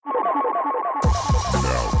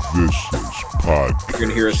This is podcast. You're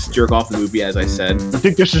gonna hear us jerk off the movie, as I said. You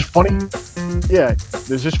think this is funny? Yeah,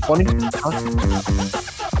 is this funny?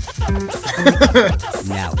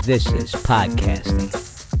 Now this is podcasting.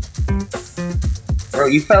 Bro,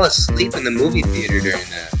 you fell asleep in the movie theater during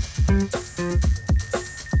that.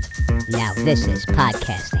 Now this is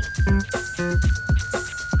podcasting.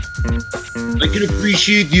 I can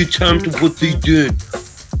appreciate the attempt of what they did.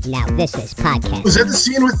 Now this is podcasting. Was that the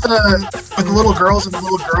scene with the little girls and the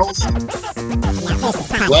little girls?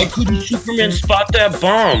 Why couldn't Superman spot that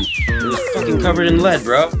bomb? It was fucking covered in lead,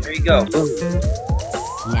 bro. There you go.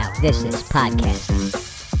 Now this is podcasting.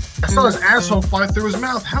 I saw his asshole fly through his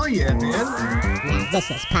mouth. Hell yeah, man. Now this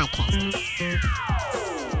is podcasting.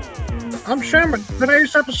 I'm Shem.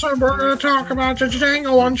 Today's episode, we're going to talk about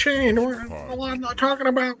Django Unchained. I'm not talking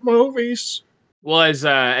about movies. Well,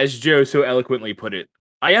 as Joe so eloquently put it,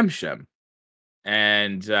 I am Shem,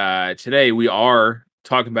 and today we are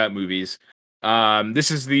talking about movies.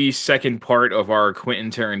 This is the second part of our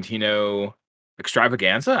Quentin Tarantino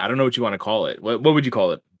extravaganza. I don't know what you want to call it. What would you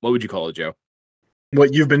call it? What would you call it, Joe?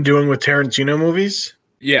 What you've been doing with Tarantino movies?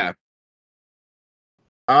 Yeah.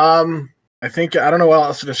 I think, I don't know how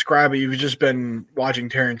else to describe it. You've just been watching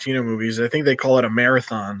Tarantino movies. I think they call it a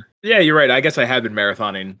marathon. Yeah, you're right. I guess I have been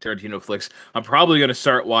marathoning Tarantino flicks. I'm probably going to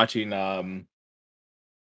start watching,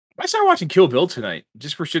 I started watching Kill Bill tonight,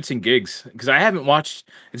 just for shits and gigs, because I haven't watched,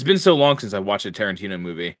 it's been so long since I watched a Tarantino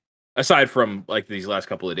movie, aside from, like, these last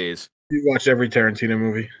couple of days. You watched every Tarantino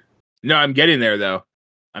movie. No, I'm getting there, though.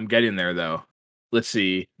 Let's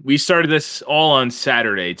see. We started this all on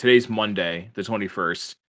Saturday. Today's Monday, the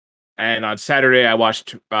 21st. And on Saturday, I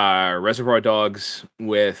watched Reservoir Dogs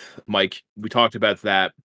with Mike. We talked about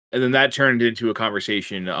that. And then that turned into a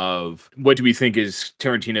conversation of what do we think is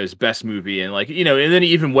Tarantino's best movie? And, like, you know, and then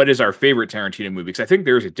even what is our favorite Tarantino movie? Because I think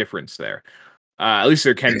there's a difference there. At least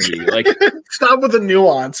there can be. Like, stop with the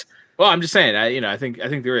nuance. Well, I'm just saying, I think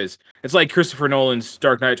there is. It's like Christopher Nolan's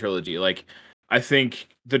Dark Knight trilogy. Like, I think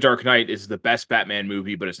The Dark Knight is the best Batman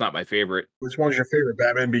movie, but it's not my favorite. Which one's your favorite?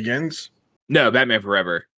 Batman Begins? No, Batman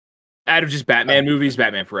Forever. Out of just Batman movies,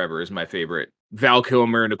 Batman Forever is my favorite. Val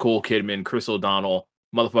Kilmer, Nicole Kidman, Chris O'Donnell,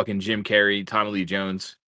 motherfucking Jim Carrey, Tommy Lee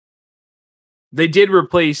Jones. They did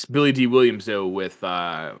replace Billy D. Williams, though, with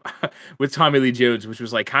Tommy Lee Jones, which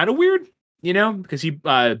was, like, kind of weird, you know, because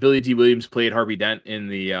Billy D. Williams played Harvey Dent in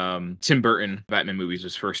the Tim Burton Batman movies,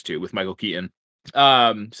 his first two, with Michael Keaton.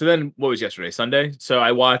 So then, what was yesterday? Sunday? So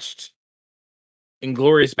I watched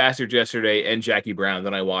Inglourious Basterds yesterday and Jackie Brown.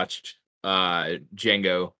 Then I watched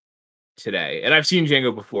Django today. And I've seen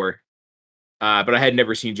Django before. But I had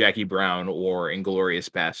never seen Jackie Brown or Inglourious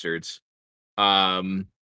Basterds. And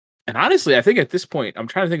honestly, I think at this point, I'm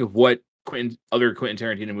trying to think of what other Quentin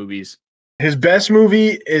Tarantino movies. His best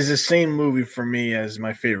movie is the same movie for me as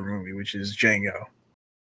my favorite movie, which is Django.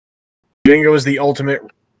 Django is the ultimate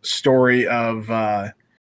story of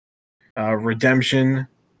redemption.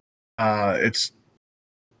 It's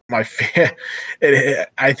my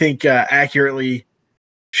I think accurately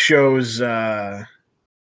shows I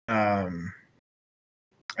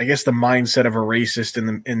guess the mindset of a racist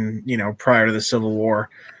in you know, prior to the Civil War,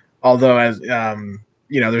 although as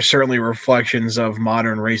you know, there's certainly reflections of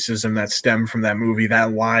modern racism that stem from that movie.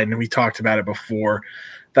 That line, and we talked about it before,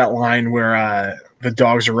 that line where the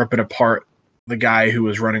dogs are ripping apart the guy who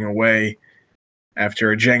was running away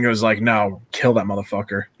after Django's like, no, kill that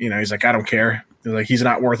motherfucker. You know, he's like, I don't care. He's like, he's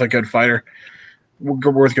not worth a good fighter,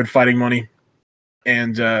 worth good fighting money.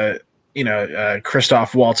 And you know,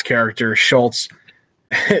 Christoph Waltz character Schultz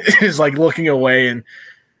is like looking away, and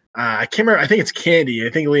I can't remember. I think it's Candy. I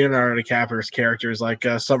think Leonardo DiCaprio's character is like,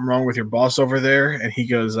 something wrong with your boss over there, and he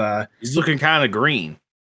goes, he's looking kind of green.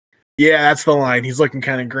 Yeah, that's the line. He's looking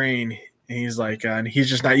kind of green, and he's like, and he's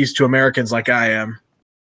just not used to Americans like I am.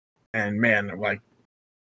 And man, like,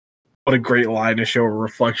 what a great line to show a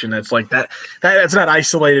reflection. That's like that's not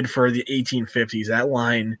isolated for the 1850s. That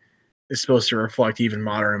line is supposed to reflect even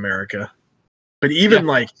modern America. But even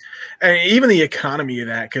even the economy of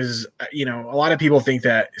that, because, you know, a lot of people think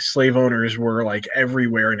that slave owners were like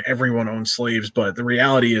everywhere and everyone owned slaves. But the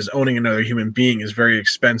reality is owning another human being is very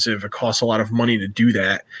expensive. It costs a lot of money to do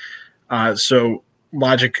that. So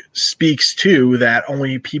logic speaks to that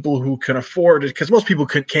only people who can afford it, because most people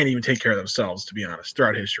can't even take care of themselves, to be honest,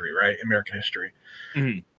 throughout history, right? American history.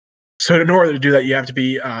 Mm-hmm. So in order to do that, you have to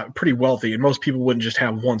be pretty wealthy. And most people wouldn't just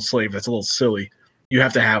have one slave. That's a little silly. You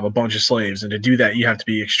have to have a bunch of slaves, and to do that, you have to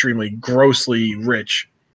be extremely grossly rich.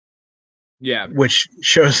 Yeah, which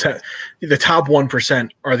shows that the top 1%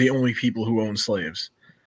 are the only people who own slaves.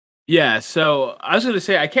 Yeah, so I was going to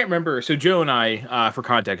say I can't remember. So Joe and I, for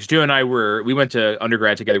context, Joe and I we went to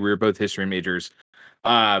undergrad together. We were both history majors,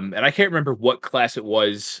 and I can't remember what class it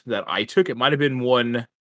was that I took. It might have been one.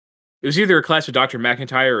 It was either a class with Dr.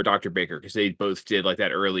 McIntyre or Dr. Baker because they both did like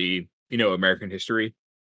that early, American history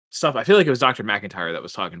stuff. I feel like it was Dr. McIntyre that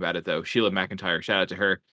was talking about it though. Sheila McIntyre, shout out to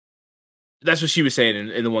her. That's what she was saying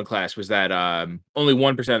in the one class was that only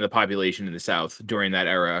 1% of the population in the South during that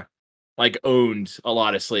era like owned a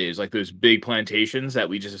lot of slaves, like those big plantations that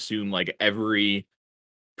we just assume like every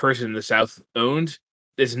person in the South owned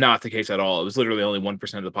is not the case at all. It was literally only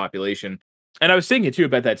 1% of the population. And I was thinking too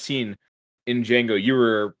about that scene in Django you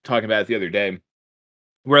were talking about it the other day,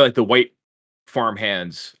 where like the white farm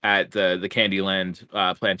hands at the Candyland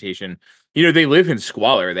plantation, they live in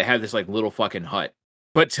squalor. They have this like little fucking hut.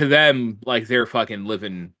 But to them, like they're fucking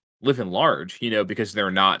living large, because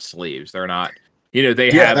they're not slaves. They're not, they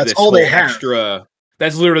Yeah, have that's this all whole they have. extra.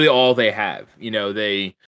 That's literally all they have.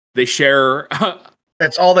 They share.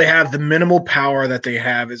 That's all they have. The minimal power that they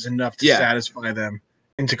have is enough to Yeah. satisfy them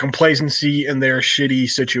into complacency in their shitty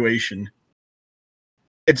situation.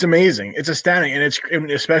 It's amazing. It's astounding.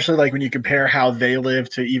 And especially like when you compare how they live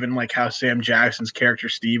to even like how Sam Jackson's character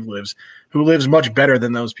Steve lives, who lives much better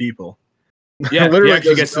than those people. Yeah, he Literally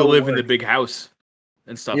actually does gets to no live in the work. big house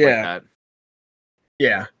and stuff like Yeah. that.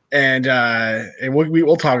 Yeah. And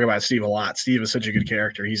we'll talk about Steve a lot. Steve is such a good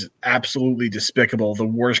character. He's absolutely despicable, the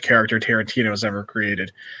worst character Tarantino has ever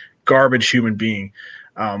created. Garbage human being.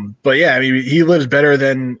 But yeah, I mean, he lives better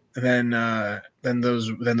than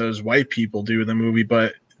those white people do in the movie,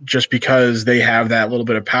 but just because they have that little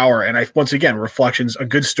bit of power. And once again, Reflections, a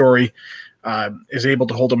good story, is able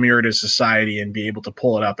to hold a mirror to society and be able to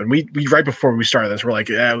pull it up. And we right before we started this, we're like,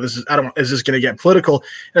 is this going to get political?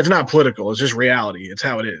 And it's not political. It's just reality. It's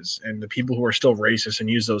how it is. And the people who are still racist and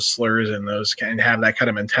use those slurs and have that kind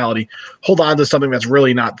of mentality hold on to something that's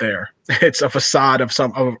really not there. It's a facade of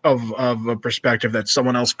of a perspective that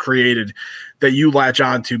someone else created that you latch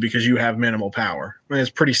onto because you have minimal power. I mean, it's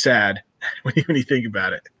pretty sad when you think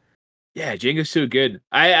about it. Yeah, Django's so good.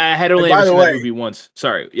 I had only And by ever the seen way- that movie once.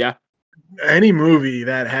 Sorry, yeah. Any movie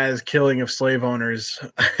that has killing of slave owners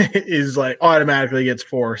is like automatically gets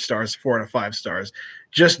 4 stars, 4 out of 5 stars.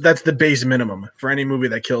 Just that's the base minimum for any movie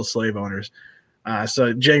that kills slave owners.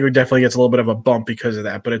 So Django definitely gets a little bit of a bump because of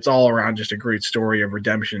that, but it's all around just a great story of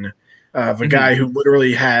redemption of a guy who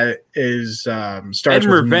literally starts And with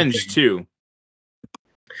revenge nothing. too.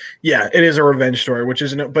 Yeah, it is a revenge story, which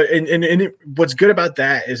isn't. But what's good about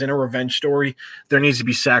that is in a revenge story, there needs to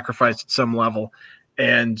be sacrifice at some level,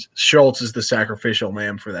 and Schultz is the sacrificial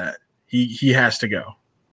lamb for that. He has to go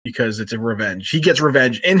because it's a revenge. He gets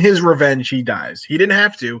revenge. In his revenge, he dies. He didn't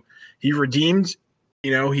have to. He redeemed.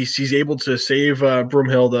 He's able to save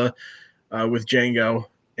Broomhilda with Django,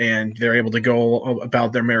 and they're able to go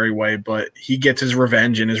about their merry way. But he gets his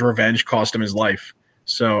revenge, and his revenge cost him his life.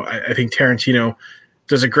 So I think Tarantino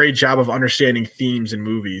does a great job of understanding themes in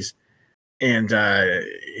movies, and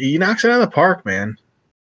he knocks it out of the park, man.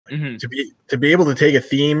 To be able to take a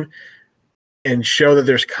theme and show that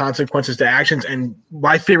there's consequences to actions. And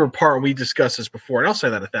my favorite part, and we discussed this before, and I'll say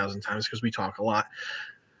that 1,000 times because we talk a lot.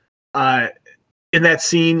 In that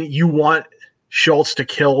scene, you want Schultz to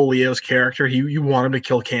kill Leo's character. You want him to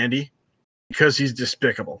kill Candy because he's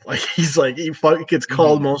despicable. Like he gets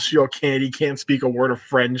called Monsieur Candy, can't speak a word of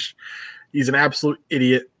French. He's an absolute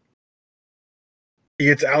idiot. He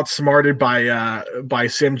gets outsmarted by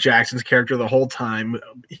Sam Jackson's character the whole time,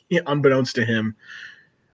 unbeknownst to him.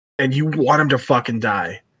 And you want him to fucking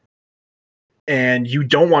die. And you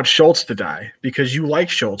don't want Schultz to die because you like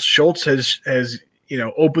Schultz. Schultz has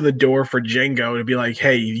opened the door for Django to be like,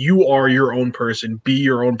 hey, you are your own person. Be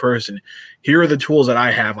your own person. Here are the tools that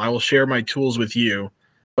I have. I will share my tools with you.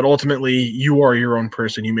 But ultimately, you are your own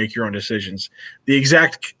person. You make your own decisions. The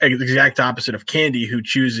exact opposite of Candy, who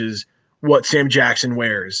chooses what Sam Jackson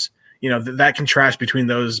wears. That contrast between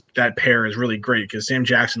that pair is really great because Sam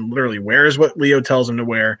Jackson literally wears what Leo tells him to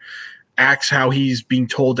wear, acts how he's being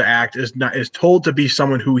told to act, is told to be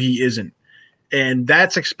someone who he isn't. And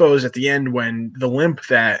that's exposed at the end when the limp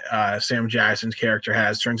that Sam Jackson's character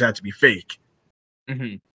has turns out to be fake.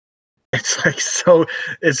 It's like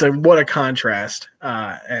what a contrast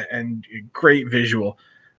and great visual.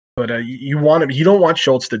 But you don't want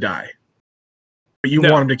Schultz to die, but you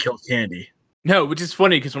want him to kill Candy. No, which is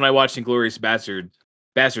funny because when I watched Inglourious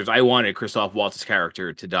Bastards, I wanted Christoph Waltz's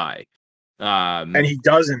character to die, and he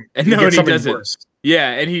doesn't. And he doesn't. Worse.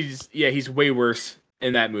 Yeah, and he's way worse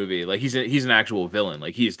in that movie. Like he's an actual villain.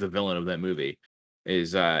 Like he's the villain of that movie.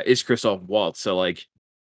 Is Christoph Waltz? So like.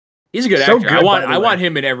 He's a good actor. I want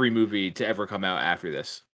him in every movie to ever come out after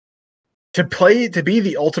this. to be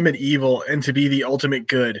the ultimate evil and to be the ultimate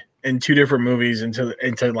good in two different movies, and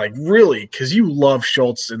to like really, because you love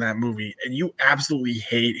Schultz in that movie and you absolutely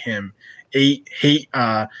hate him, hate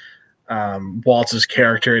Waltz's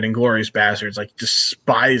character in Inglourious Bastards, like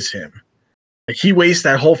despise him. Like he wastes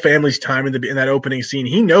that whole family's time in that opening scene.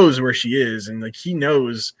 He knows where she is, and like he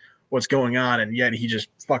knows what's going on, and yet he just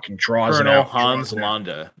fucking draws it Colonel out. Hans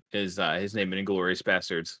Landa is his name in Inglourious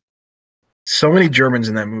Bastards. So many Germans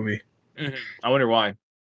in that movie. I wonder why.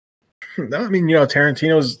 No, I mean,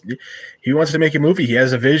 Tarantino's, he wants to make a movie. He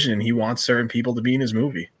has a vision. He wants certain people to be in his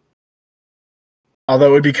movie. Although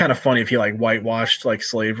it would be kind of funny if he like whitewashed like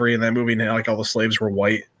slavery in that movie, and like all the slaves were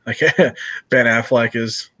white. Like Ben Affleck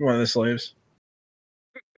is one of the slaves.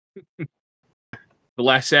 The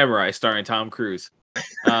Last Samurai, starring Tom Cruise.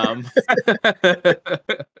 Rest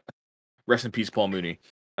in peace, Paul Mooney.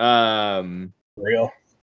 Real.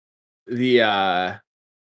 Yeah.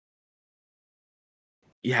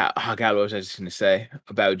 Oh God, what was I just gonna say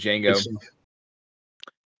about Django?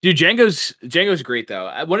 Dude, Django's great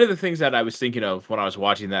though. One of the things that I was thinking of when I was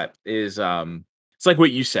watching that is, it's like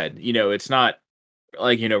what you said. It's not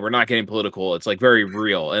like we're not getting political. It's like very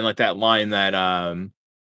real, and like that line that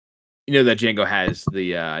that Django has,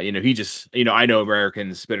 he just I know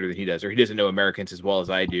Americans better than he does, or he doesn't know Americans as well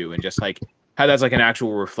as I do, and just like how that's like an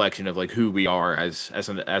actual reflection of like who we are as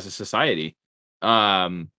a society.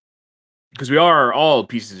 Because we are all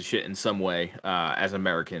pieces of shit in some way as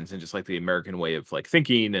Americans, and just like the American way of like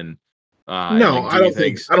thinking and no, like, I don't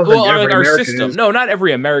think every our American system. is. No, not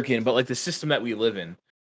every American, but like the system that we live in.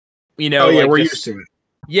 Oh yeah, like we're used to it.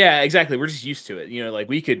 Yeah, exactly. We're just used to it. Like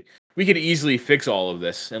we could easily fix all of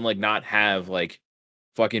this and like not have like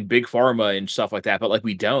fucking big pharma and stuff like that, but like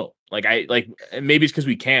we don't. Like maybe it's because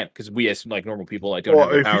we can't, because we as like normal people like don't have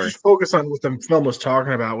the power. If you just focus on what the film was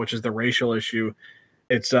talking about, which is the racial issue,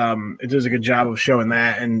 it does a good job of showing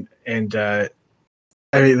that, and I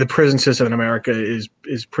mean the prison system in America is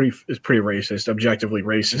pretty racist, objectively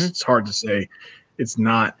racist. Mm-hmm. It's hard to say it's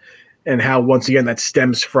not, and how once again that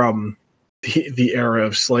stems from the era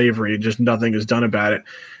of slavery. Just nothing is done about it.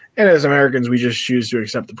 And as Americans, we just choose to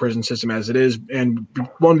accept the prison system as it is. And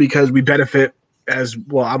one, because we benefit as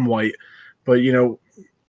well. I'm white, but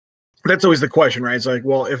that's always the question, right? It's like,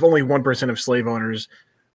 well, if only 1% of slave owners,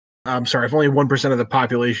 if only 1% of the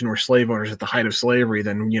population were slave owners at the height of slavery,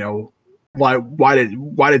 then why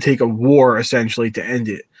did take a war essentially to end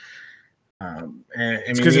it?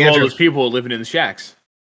 It's because of all those people living in the shacks.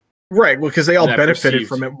 Right, well, because they all benefited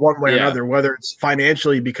from it one way or another, whether it's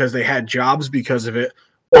financially because they had jobs because of it,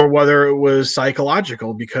 or whether it was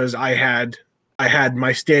psychological because I had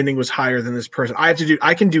my standing was higher than this person.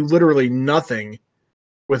 I can do literally nothing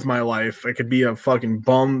with my life. I could be a fucking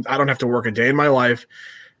bum. I don't have to work a day in my life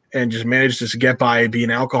and just manage to get by, be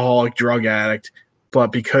an alcoholic, drug addict.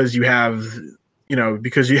 But because you have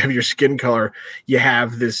your skin color, you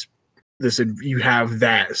have you have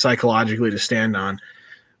that psychologically to stand on.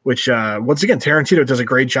 Which, once again, Tarantino does a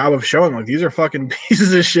great job of showing, like, these are fucking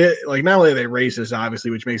pieces of shit. Like, not only are they racist, obviously,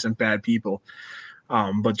 which makes them bad people,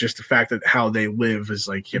 but just the fact that how they live is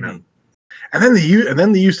like, and then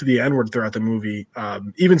the use of the N-word throughout the movie.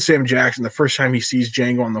 Even Sam Jackson, the first time he sees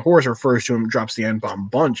Django on the horse, refers to him, drops the N-bomb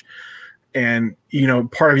bunch. And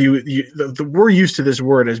part of we're used to this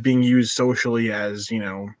word as being used socially as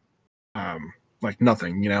like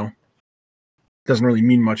nothing. Doesn't really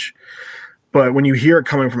mean much. But when you hear it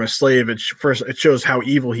coming from a slave, it shows how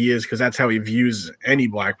evil he is, because that's how he views any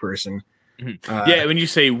black person. Yeah, when you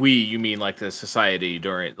say we, you mean like the society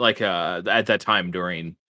during, like at that time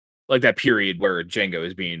during, like that period where Django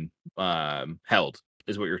is being held,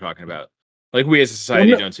 is what you're talking about. Like we as a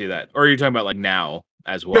society don't see that, or you're talking about like now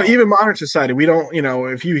as well. No, even modern society, we don't.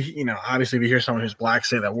 If you obviously if you hear someone who's black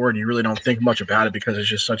say that word, you really don't think much about it because it's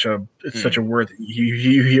just such a word that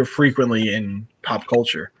you hear frequently in pop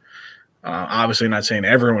culture. Obviously, not saying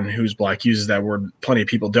everyone who's black uses that word. Plenty of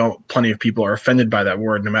people don't. Plenty of people are offended by that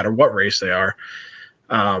word, no matter what race they are.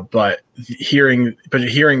 But hearing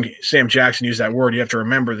Sam Jackson use that word, you have to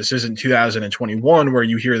remember this isn't 2021 where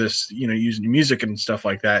you hear this, using music and stuff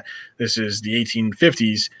like that. This is the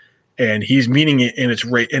 1850s, and he's meaning it in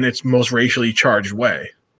its most racially charged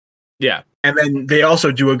way. Yeah. And then they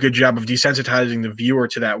also do a good job of desensitizing the viewer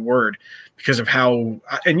to that word because of how,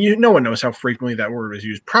 and no one knows how frequently that word was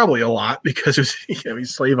used. Probably a lot, because it was,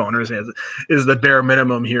 slave owners is the bare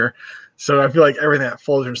minimum here. So I feel like everything that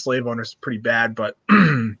flows from slave owners is pretty bad. But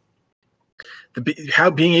how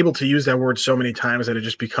being able to use that word so many times that it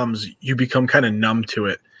just you become kind of numb to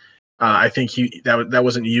it. I think that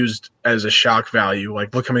wasn't used as a shock value.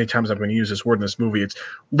 Like, look how many times I'm going to use this word in this movie. It's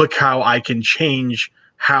look how I can change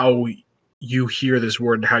how you hear this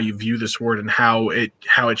word and how you view this word and how it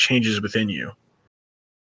changes within you.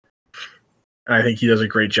 And I think he does a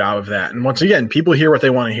great job of that. And once again, people hear what they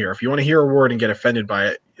want to hear. If you want to hear a word and get offended by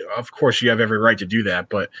it, of course you have every right to do that.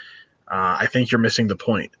 But I think you're missing the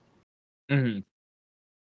point. Mm-hmm.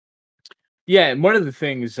 Yeah, and one of the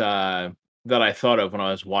things that I thought of when I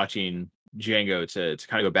was watching Django to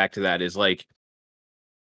kind of go back to that is like,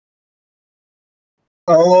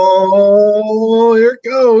 oh, here it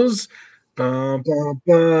goes. Bum, bum,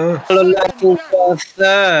 bum.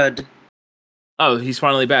 Third. oh, he's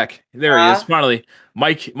finally back. There he is. Finally,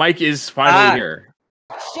 Mike is finally here.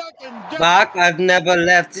 Mark, I've never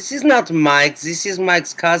left. This is not Mike. This is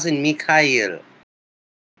Mike's cousin, Mikhail.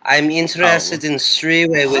 I'm interested in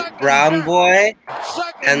three-way with Brown Boy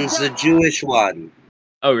and the Jewish one.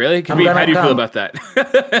 Oh, really? Khabib, how do you feel about that?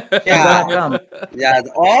 Yeah. Yeah.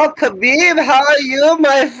 Oh, Khabib, how are you,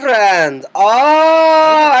 my friend?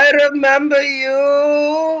 Oh, I remember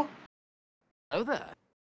you. Hello there.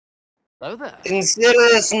 Hello there. In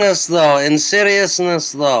seriousness, though.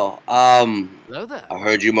 Hello there. I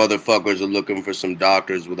heard you motherfuckers are looking for some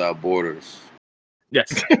doctors without borders.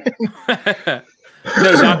 Yes.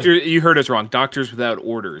 No, doctor, you heard us wrong. Doctors without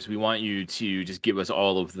orders. We want you to just give us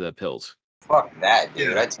all of the pills. Fuck that,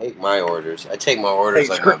 dude. I take my orders. I take my orders Hey,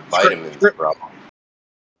 like script, my vitamins, script. bro.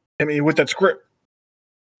 I mean, with that script.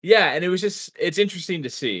 Yeah, and it's interesting to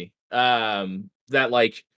see that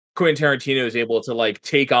like Quentin Tarantino is able to like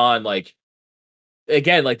take on like,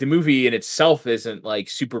 again, like the movie in itself isn't like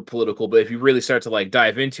super political, but if you really start to like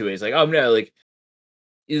dive into it, it's like, oh no, like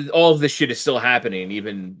all of this shit is still happening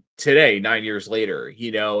even today, 9 years later,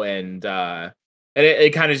 you know, and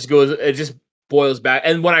it kind of just goes, it just boils back.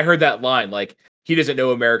 And when I heard that line, like, he doesn't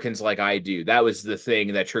know Americans like I do, that was the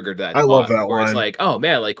thing that triggered that. I love that where line. it's like, oh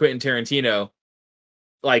man, like Quentin Tarantino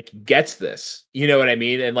like gets this, you know what I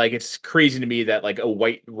mean? And like, it's crazy to me that like a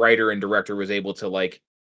white writer and director was able to like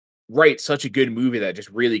write such a good movie that just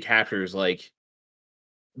really captures like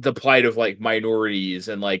the plight of like minorities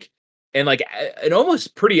and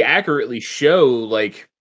almost pretty accurately show like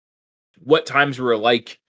what times were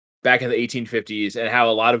like back in the 1850s and how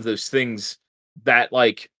a lot of those things that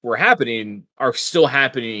like were happening are still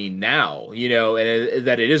happening now, you know, and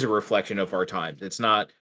that it is a reflection of our times. It's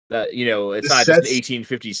not that, you know, it's not just an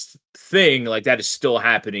 1850s thing, like that is still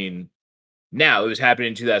happening now. It was happening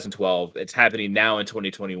in 2012. It's happening now in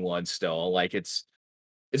 2021 still. Like it's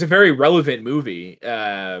a very relevant movie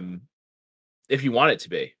if you want it to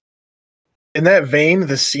be. In that vein,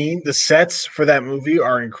 the sets for that movie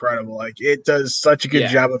are incredible. Like it does such a good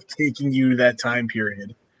job of taking you to that time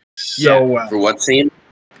period so well. For what scene?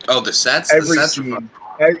 Oh, the sets. Every the sets scene.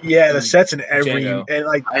 The sets in every Django. and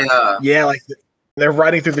like like they're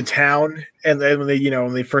riding through the town, and then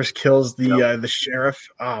when they first kills the sheriff.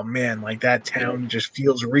 Oh man, like that town just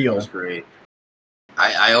feels real. That's great.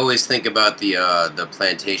 I always think about the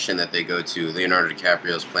plantation that they go to, Leonardo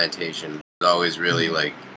DiCaprio's plantation. It's always really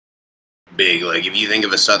like big. Like if you think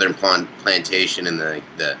of a southern plantation in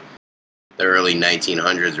the early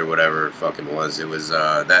 1900s or whatever it fucking was, it was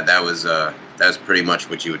that was pretty much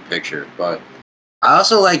what you would picture. But I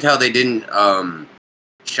also like how they didn't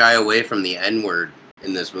shy away from the N-word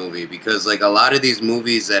in this movie, because like a lot of these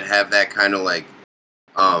movies that have that kind of like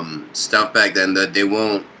stuff back then, that they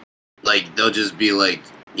won't, like, they'll just be like,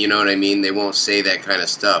 you know what I mean, they won't say that kind of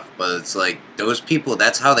stuff, but it's like those people,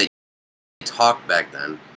 that's how they talked back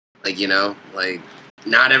then. Like, you know, like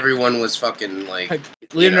not everyone was fucking like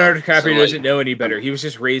Leonardo DiCaprio so, doesn't know any better. He was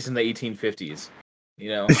just raised in the 1850s, you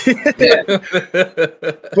know. But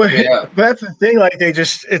that's the thing. Like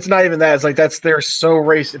it's not even that. It's like they're so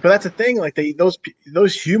racist. But that's the thing. Like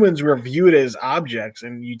those humans were viewed as objects,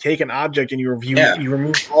 and you take an object and you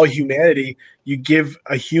remove all humanity. You give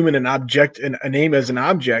a human an object and a name as an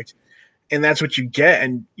object, and that's what you get.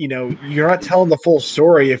 And you know, you're not telling the full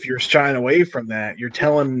story if you're shying away from that. You're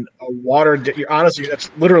telling a honestly,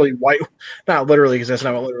 that's literally white. Not literally, because that's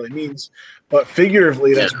not what literally means, but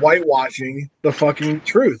figuratively, that's whitewashing the fucking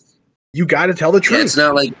truth. You got to tell the truth. Yeah, it's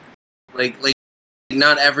not like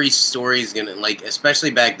not every story is gonna, like,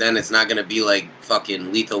 especially back then, it's not gonna be like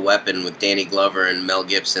fucking Lethal Weapon with Danny Glover and Mel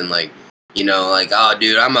Gibson, like, you know, like, oh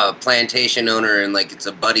dude, I'm a plantation owner and like it's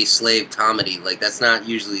a buddy slave comedy. Like that's not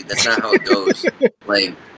how it goes.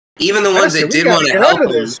 Like even the ones that did want to help him,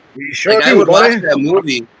 like I would watch that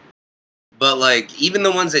movie, but like even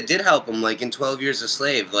the ones that did help him, like in 12 Years a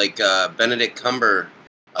Slave, like Benedict Cumberbatch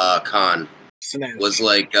was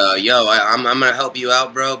like, yo, I'm gonna help you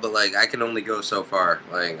out, bro, but like I can only go so far.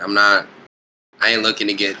 Like I'm not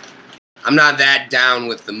that down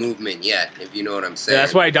with the movement yet, if you know what I'm saying. Yeah,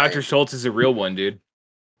 that's why Dr. Schultz is a real one, dude.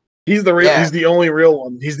 He's the real. Yeah. He's the only real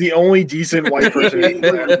one. He's the only decent white person in the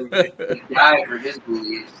entire movie. He died for his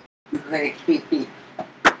beliefs. Like,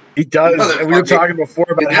 He does, and we were Motherfucker. talking before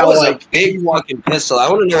about that how was like a big fucking pistol. I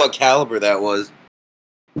want to know what caliber that was.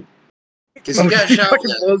 Because he got He shot fucking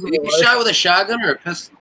with blows a, it did he get away. shot with a shotgun or a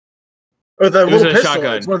pistol? oh, the It was little a pistol.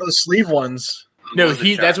 shotgun. It's one of those sleeve ones. No, It was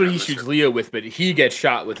a that's what he shotgun, shoots that's Leo with, but he gets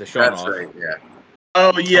shot with a right. shot That's off. right, yeah.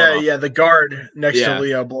 Oh yeah, off. yeah. The guard next Yeah. to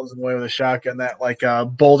Leo blows him away with a shotgun. That like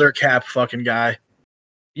boulder cap fucking guy.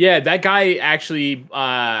 Yeah, that guy actually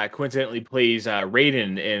coincidentally plays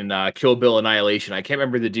Raiden in Kill Bill Annihilation. I can't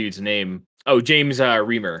remember the dude's name. Oh, James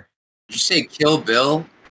Reamer. Did you say Kill Bill?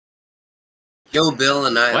 Kill Bill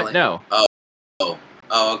Annihilation. What? No.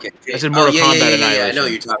 Oh, okay. I said Mortal yeah, Kombat yeah, I know Annihilation.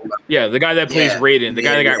 what you're talking about. Yeah, the guy that plays Yeah. Raiden, the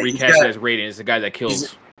guy that got Yeah, he's recast got- as Raiden is the guy that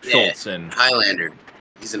kills yeah. Schultz. And Highlander.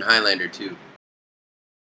 He's in Highlander too.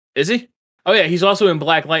 is he? Oh yeah, he's also in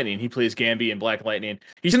Black Lightning. He plays Gambi in Black Lightning.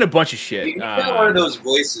 He's in a bunch of shit. He's got one of those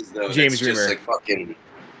voices though. James that's just Remar. like fucking.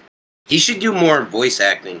 He should do more voice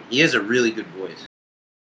acting. He has a really good voice.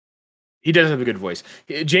 He does have a good voice.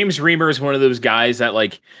 James Reamer is one of those guys that,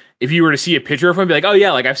 like, if you were to see a picture of him, be like, oh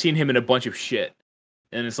yeah, like I've seen him in a bunch of shit.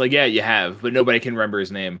 And it's like, yeah, you have, but nobody can remember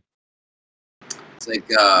his name. It's like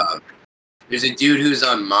there's a dude who's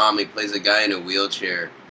on Mom. He plays a guy in a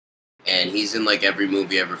wheelchair, and he's in like every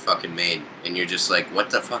movie ever fucking made. And you're just like, what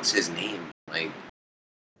the fuck's his name? Like,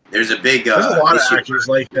 there's a big. There's a lot of issue- actors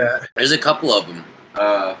like that. There's a couple of them.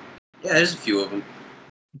 Yeah, there's a few of them.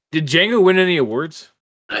 Did Django win any awards?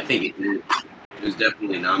 I think it did. It was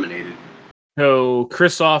definitely nominated. So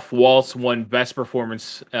Christoph Waltz won Best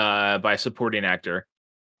Performance by Supporting Actor,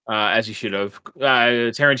 as he should have.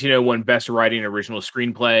 Tarantino won Best Writing Original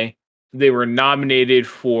Screenplay. They were nominated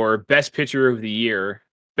for Best Picture of the Year,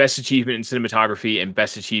 Best Achievement in Cinematography, and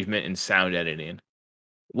Best Achievement in Sound Editing.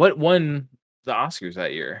 What won the Oscars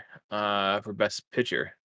that year for Best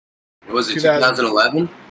Picture? Was it 2000. 2011?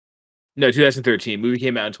 No, 2013. Movie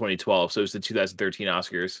came out in 2012, so it was the 2013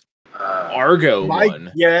 Oscars. Uh, Argo My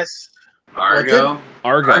won. yes, Argo.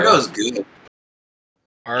 Argo. Argo's good.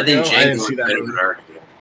 Argo. I think I Django didn't was see that better movie. than Argo.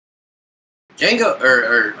 Django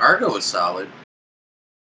or Argo was solid.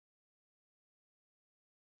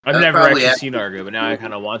 I've That's never probably actually it. seen Argo, but now I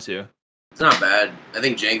kind of want to. It's not bad. I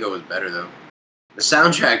think Django was better though. The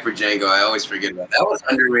soundtrack for Django, I always forget about. That was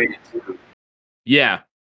underrated too. Yeah,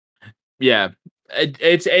 yeah.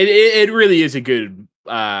 It really is a good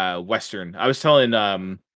Western. I was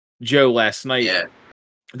telling Joe last night Yeah.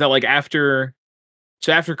 that like after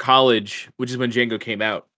college, which is when Django came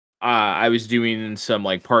out, I was doing some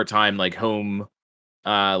like part-time like home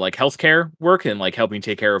like healthcare work and like helping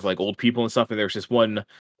take care of like old people and stuff. And there was this one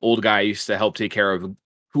old guy I used to help take care of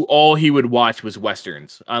who all he would watch was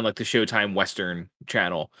Westerns on like the Showtime Western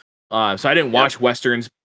channel. So I didn't watch Westerns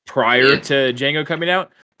prior to Django coming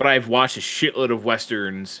out, but I've watched a shitload of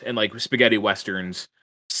Westerns and like spaghetti Westerns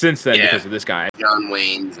since then because of this guy. John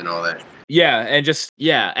Wayne's and all that. Yeah, and just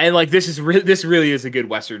and like this really is a good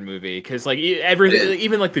Western movie because like everything,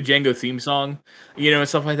 even like the Django theme song, you know, and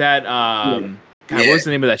stuff like that. God, what was the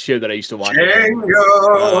name of that show that I used to watch?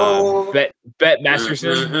 Django. Bet Masterson.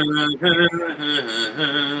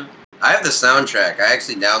 I have the soundtrack. I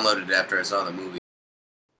actually downloaded it after I saw the movie.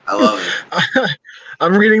 I love it.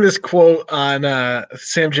 I'm reading this quote on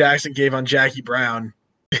Sam Jackson gave on Jackie Brown.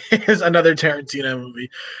 It's another Tarantino movie.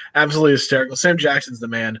 Absolutely hysterical. Sam Jackson's the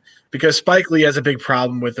man because Spike Lee has a big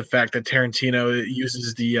problem with the fact that Tarantino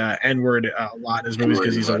uses the N-word a lot in his movies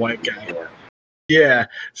because he's a white guy. Yeah.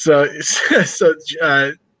 So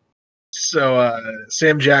Sam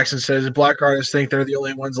Jackson says black artists think they're the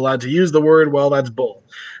only ones allowed to use the word. Well, that's bull.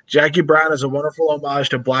 Jackie Brown is a wonderful homage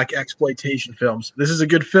to black exploitation films. This is a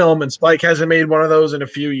good film, and Spike hasn't made one of those in a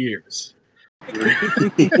few years.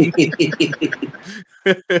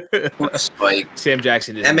 Spike. Sam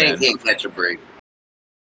Jackson is That the man man. can't catch a break.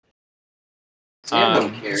 Sam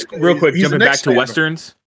don't care. Real quick, He's a jumping Knicks back to fan.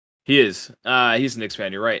 Westerns. He is. He's a Knicks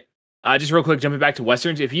fan. You're right. Just real quick, jumping back to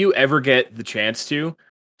Westerns. If you ever get the chance to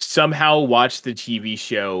somehow watch the TV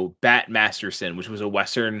show Bat Masterson, which was a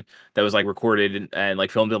Western that was like recorded and like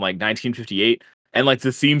filmed in like 1958, and like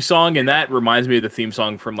the theme song, and that reminds me of the theme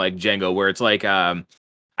song from like Django, where it's like I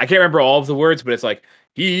can't remember all of the words, but it's like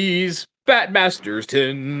he's Bat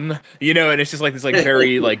Masterson, you know, and it's just like this like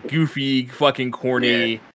very like goofy fucking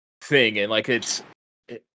corny thing, and like it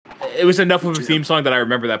was enough of a theme song that I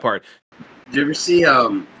remember that part. Did you ever see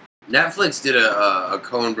Netflix did a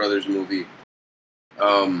Coen Brothers movie?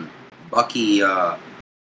 Bucky fuck.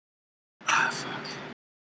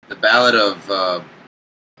 The Ballad of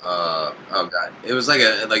oh god. It was like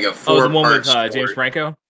a Oh, the one four-part with story. James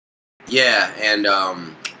Franco. Yeah, and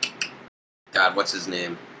God, what's his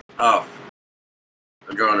name? Oh,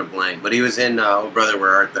 I'm drawing a blank. But he was in Oh Brother,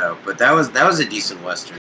 Where Art Thou? But that was a decent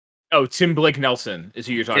western. Oh, Tim Blake Nelson is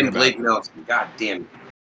who you're talking Tim Blake about. Nelson. God damn it.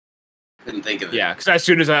 Couldn't think of it. Yeah, because as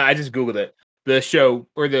soon as I just googled it, the show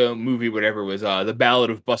or the movie, whatever, was The Ballad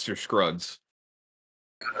of Buster Scruggs.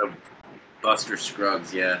 Buster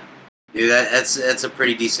Scruggs, yeah. Dude, that's a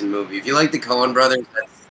pretty decent movie. If you like the Coen brothers,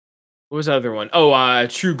 What was the other one? Oh,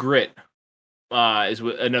 True Grit is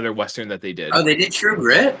another western that they did. oh, they did True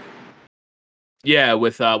Grit? Yeah,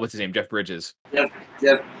 with what's his name, Jeff Bridges.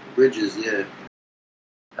 Jeff Bridges, yeah.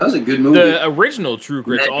 That was a good movie. The original True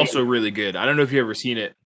Grit's Matt also Damon. really good. I don't know if you've ever seen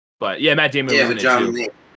it, but yeah, Matt Damon Yeah, was in with it John too. Lee.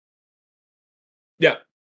 Yeah,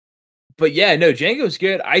 but yeah, no, Django's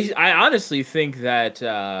good. I honestly think that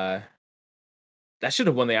that should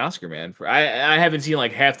have won the Oscar, man. I haven't seen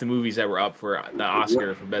like half the movies that were up for the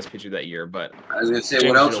Oscar for Best Picture that year, but I was gonna say, Django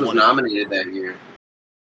what else should've was won it. nominated that year?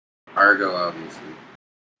 Argo, obviously.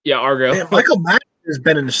 yeah, Argo. Man, Michael Madsen has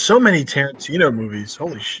been in so many Tarantino movies.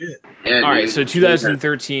 Holy shit. Yeah, All right, dude. so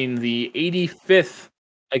 2013, the 85th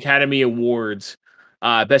Academy Awards,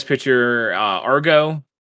 Best Picture, Argo.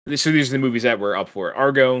 So these are the movies that were up for it.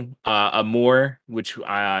 Argo, Amour, which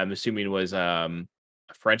I'm assuming was a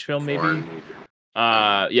French film, maybe. Foreign movie.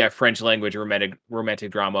 Yeah, French language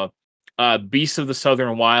romantic drama. Beasts of the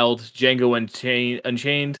Southern Wild, Django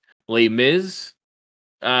Unchained, Les Mis,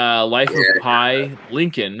 Life Yeah. of Pi,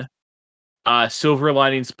 Lincoln, Silver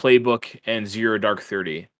Linings Playbook, and Zero Dark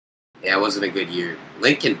 30. Yeah, it wasn't a good year.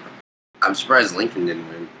 Lincoln, I'm surprised Lincoln didn't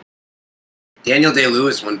win. Daniel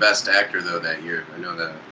Day-Lewis won Best Actor, though, that year. I know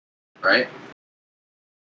that. Right?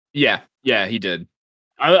 Yeah, he did.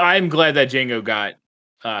 I'm glad that Django got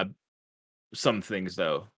some things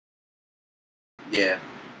though. Yeah.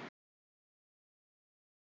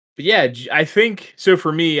 But yeah, I think so.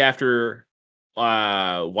 For me, after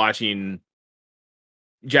watching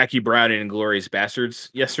Jackie Brown and Inglourious Bastards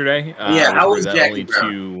yesterday, Yeah, which how were was the Jackie only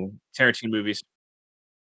Brown? two Tarantino movies.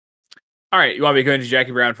 All right, you want me to go into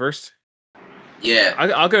Jackie Brown first? Yeah.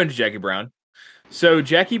 I'll go into Jackie Brown. So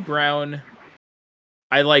Jackie Brown,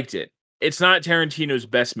 I liked it. It's not Tarantino's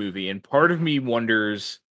best movie, and part of me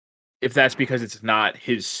wonders if that's because it's not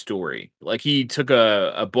his story. Like he took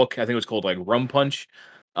a book, I think it was called like Rum Punch,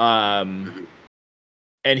 and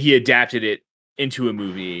he adapted it into a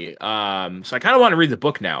movie. So I kind of want to read the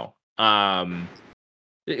book now,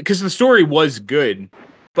 because the story was good,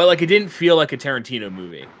 but like it didn't feel like a Tarantino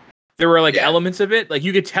movie. There were like Yeah. elements of it, like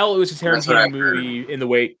you could tell it was a That's what Tarantino I've heard. movie in the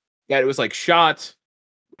way that it was like shot.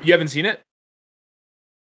 You haven't seen it?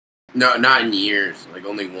 No, not in years. Like,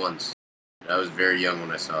 only once. I was very young when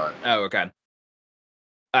I saw it. Oh, okay.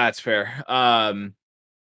 That's fair.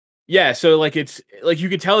 Yeah, so like it's like you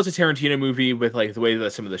could tell it's a Tarantino movie with like the way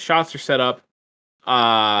that some of the shots are set up.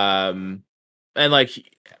 And like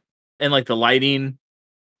the lighting.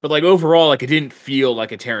 But like overall, like it didn't feel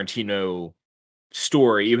like a Tarantino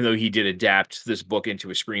story, even though he did adapt this book into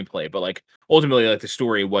a screenplay. But like ultimately, like the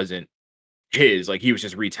story wasn't his, like he was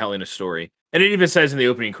just retelling a story. And it even says in the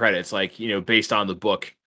opening credits, like, you know, based on the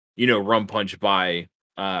book, you know, Rum Punch by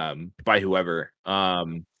whoever.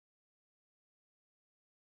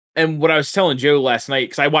 And what I was telling Joe last night,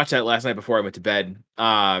 because I watched that last night before I went to bed,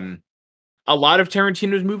 a lot of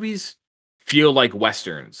Tarantino's movies feel like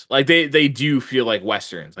westerns. Like they do feel like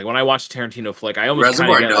westerns. Like when I watch a Tarantino flick, I almost kind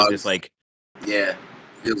of Reservoir get like Dogs. this, like Yeah.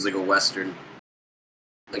 Feels like a Western.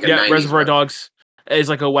 Like a yeah, 90s Reservoir Western. Dogs is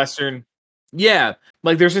like a western. Yeah,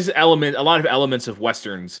 like there's this element, a lot of elements of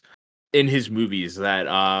westerns in his movies that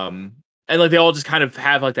and like they all just kind of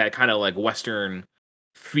have like that kind of like western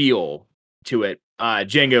feel to it.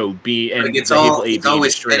 Django B and Like it's the all Hateful Eight it's being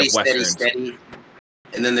always straight steady, up steady, westerns. steady.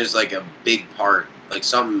 And then there's like a big part. Like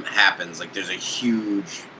something happens. Like there's a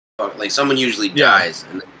huge like someone usually Yeah. dies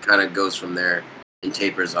and then it kind of goes from there and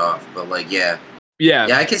tapers off. But like yeah, Yeah,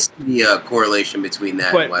 I can see the correlation between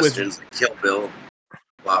that But and with- westerns. Like Kill Bill,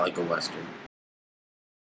 a lot like a western.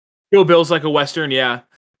 Kill Bill's like a western, yeah.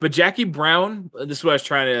 But Jackie Brown, this is what I was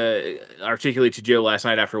trying to articulate to Joe last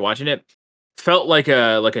night after watching it. Felt like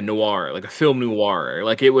a noir, like a film noir.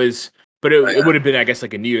 Like it was, but it, Oh, it yeah. would have been, I guess,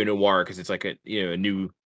 like a neo noir because it's like a a new.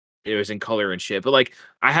 It was in color and shit. But like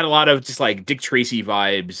I had a lot of just like Dick Tracy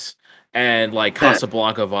vibes and like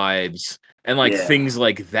Casablanca vibes and like Yeah. things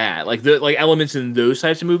like that. Like the like elements in those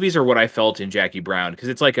types of movies are what I felt in Jackie Brown because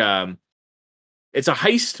it's like it's a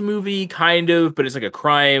heist movie kind of, but it's like a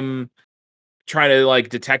crime trying to like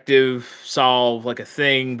detective solve like a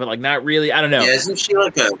thing, but like not really. I don't know. Yeah, isn't she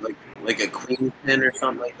like a queen pin or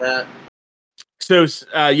something like that? So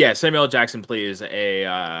yeah, Samuel L. Jackson plays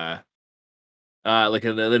a like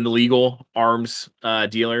an illegal arms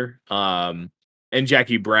dealer. And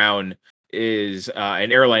Jackie Brown is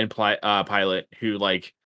an airline pilot who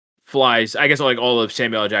like flies. I guess like all of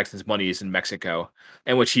Samuel L. Jackson's money is in Mexico,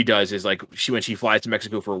 and what she does is like when she flies to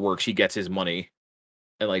Mexico for work, she gets his money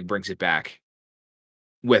and like brings it back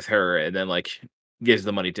with her, and then like gives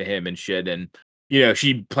the money to him and shit. And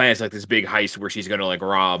she plans like this big heist where she's gonna like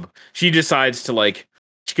rob. She decides to like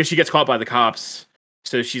because she gets caught by the cops.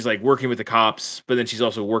 So she's like working with the cops, but then she's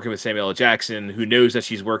also working with Samuel L. Jackson, who knows that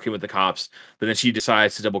she's working with the cops. But then she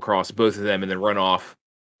decides to double cross both of them and then run off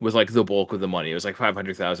with like the bulk of the money. It was like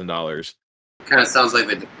 $500,000. Kind of sounds like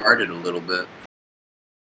The Departed a little bit.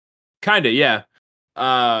 Kind of, yeah.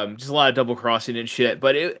 Just a lot of double crossing and shit,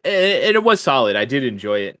 but it was solid. I did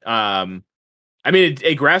enjoy it. I mean,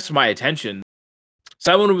 it grasped my attention. So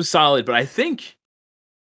that one was solid, but I think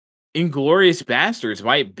Inglourious Bastards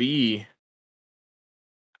might be.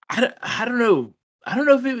 I don't know. I don't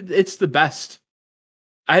know if it's the best.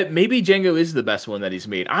 Maybe Django is the best one that he's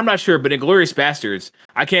made. I'm not sure, but Inglourious Bastards,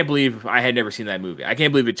 I can't believe I had never seen that movie. I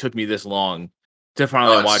can't believe it took me this long to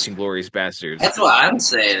finally watch Inglourious Bastards. That's what I'm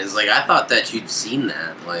saying. Is like I thought that you'd seen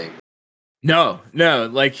that. Like no,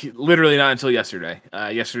 like literally not until yesterday.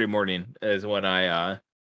 Yesterday morning is when I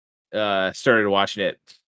started watching it.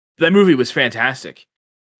 That movie was fantastic.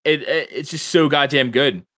 It's just so goddamn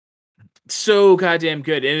good. So goddamn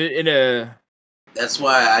good. That's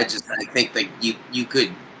why I think that you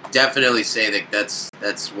could definitely say that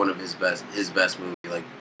that's one of his best movie. Like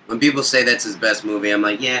when people say that's his best movie, I'm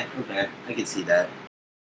like, yeah, okay, I can see that.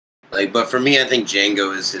 Like, but for me, I think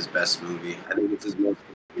Django is his best movie. I think it's his most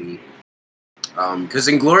complete. Because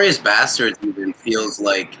Inglourious Bastards even feels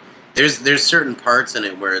like there's certain parts in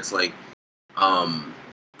it where it's like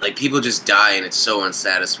people just die and it's so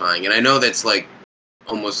unsatisfying. And I know that's like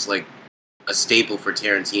almost like a staple for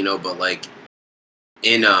Tarantino, but like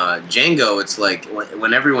in Django, it's like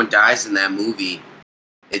when everyone dies in that movie,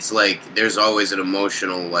 it's like there's always an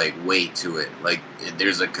emotional like weight to it. Like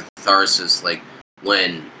there's a catharsis. Like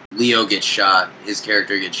when Leo gets shot, his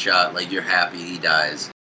character gets shot, like you're happy he dies.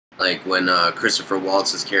 Like when Christopher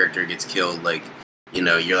Waltz's character gets killed, like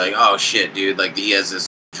you're like, oh shit, dude. Like he has this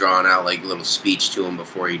drawn out like little speech to him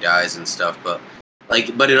before he dies and stuff. But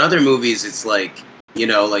in other movies, it's like.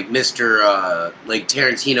 Like Mr. Like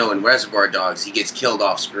Tarantino in Reservoir Dogs, he gets killed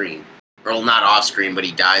off screen. Or not off screen, but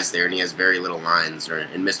he dies there and he has very little lines.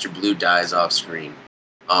 And Mr. Blue dies off screen.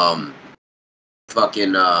 A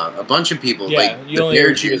bunch of people, like the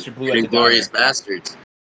Bear Jew in Inglourious Bastards,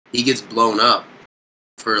 he gets blown up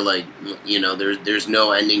for like, there's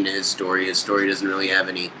no ending to his story. His story doesn't really have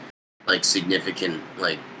any like significant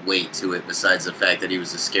like weight to it besides the fact that he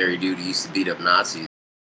was a scary dude who used to beat up Nazis.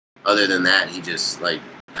 Other than that, he just like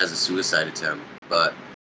has a suicide attempt. But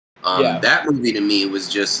that movie to me was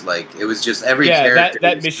just like it was just every character.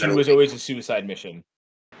 That mission was always a suicide mission.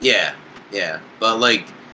 Yeah. But like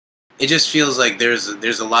it just feels like there's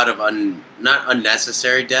a lot of not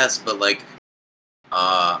unnecessary deaths, but like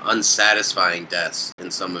unsatisfying deaths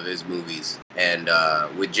in some of his movies. And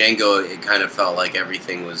with Django, it kind of felt like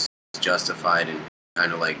everything was justified and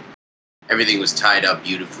kind of like everything was tied up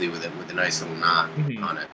beautifully with a nice little knot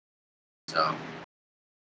on it. So,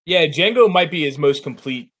 yeah, Django might be his most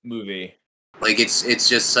complete movie. Like it's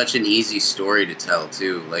just such an easy story to tell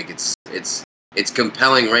too. Like it's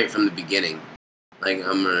compelling right from the beginning. Like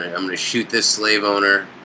I'm gonna shoot this slave owner.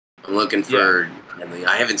 I'm looking for. Yeah.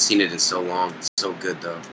 I haven't seen it in so long. It's so good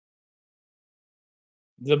though.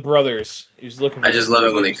 The brothers. He's looking. I just love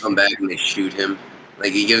it when they come back and they shoot him.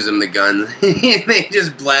 Like he gives them the gun and they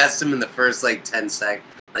just blast him in the first like 10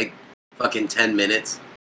 like fucking 10 minutes.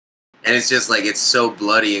 And it's just like, it's so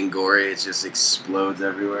bloody and gory, it just explodes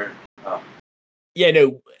everywhere. Oh. Yeah,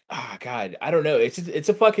 no, God, I don't know. It's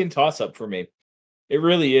a fucking toss-up for me. It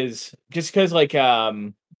really is. Just because, like,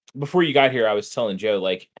 before you got here, I was telling Joe,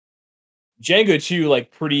 like, Django 2, like,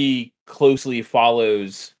 pretty closely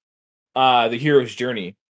follows the hero's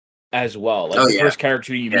journey as well. Like, the first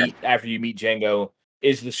character you meet after you meet Django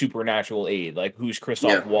is the supernatural aide, like, who's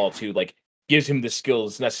Christoph Waltz, who, like, gives him the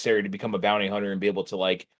skills necessary to become a bounty hunter and be able to,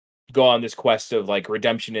 like, go on this quest of like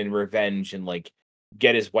redemption and revenge and like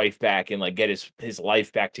get his wife back and like get his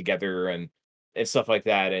life back together and stuff like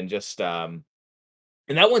that. And just and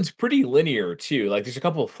that one's pretty linear too. Like there's a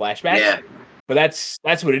couple of flashbacks, but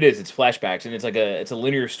that's what it is. It's flashbacks and it's a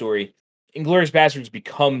linear story. Inglourious Bastards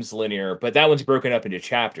becomes linear, but that one's broken up into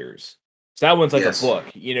chapters. So that one's like a book.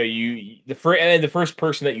 The first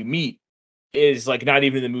person that you meet is like not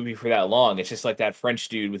even in the movie for that long. It's just like that French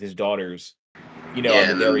dude with his daughters. On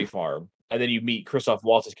the dairy farm. And then you meet Christoph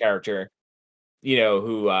Waltz's character.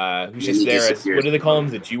 who's just he there as, disappears. what do they call him,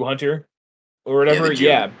 the Jew hunter or whatever. the Jew.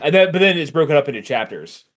 Yeah, and then but then it's broken up into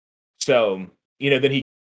chapters. So then he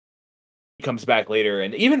comes back later,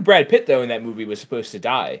 and even Brad Pitt though in that movie was supposed to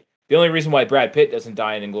die. The only reason why Brad Pitt doesn't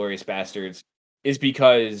die in Inglourious Bastards is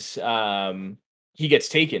because he gets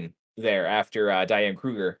taken there after Diane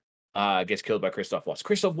Kruger gets killed by Christoph Waltz.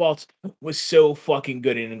 Christoph Waltz was so fucking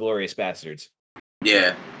good in Inglourious Bastards.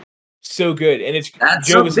 Yeah. So good. And it's That's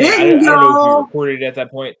Joe a was saying, I don't know if you bingo! recorded it at that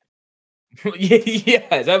point.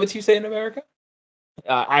 Yeah, is that what you say in America?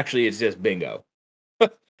 Actually, it's just bingo.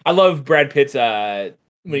 I love Brad Pitt's when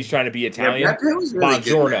he's trying to be Italian. Brad Pitt was really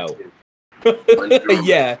good in that, Buongiorno. too. Buongiorno.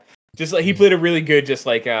 Yeah, just like he played a really good, just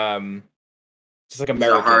like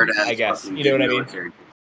American, hard-ass I guess. fucking You know what I mean? military.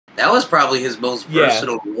 That was probably his most Yeah.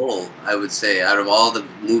 versatile role, I would say, out of all the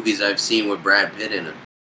movies I've seen with Brad Pitt in it.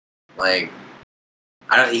 Like,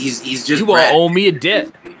 he's just. You will Brad owe me a Pitt.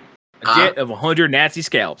 debt. A debt of 100 Nazi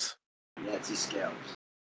scalps. Nazi scalps.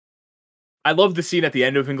 I love the scene at the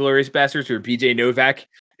end of Inglourious Bastards where BJ Novak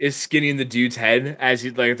is skinning the dude's head as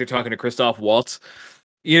they're talking to Christoph Waltz.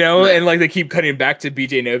 And like they keep cutting back to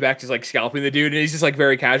BJ Novak just like scalping the dude, and he's just like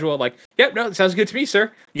very casual, like, "Yep, no, it sounds good to me,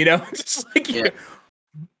 sir." Just like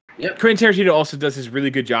Yep. Quentin Tarantino also does this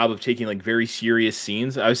really good job of taking like very serious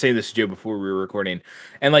scenes. I was saying this to Joe before we were recording,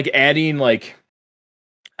 and like adding like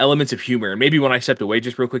elements of humor. And maybe when I stepped away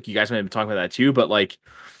just real quick, you guys might have been talking about that too. But like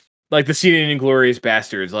the scene in Inglourious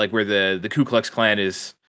Bastards, like where the Ku Klux Klan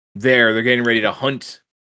is there, they're getting ready to hunt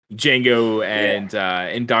Django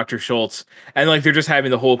and Dr. Schultz, and like they're just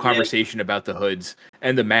having the whole conversation about the hoods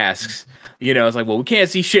and the masks. It's like, well, we can't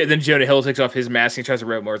see shit. Then Jonah Hill takes off his mask and tries to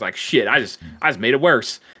rip more. It's like, shit, I just made it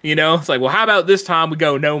worse. It's like, well, how about this time we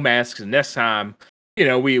go no masks, and next time,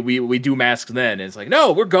 we do masks then. And it's like,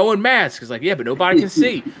 no, we're going masks. It's like, yeah, but nobody can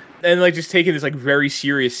see. And like just taking this like very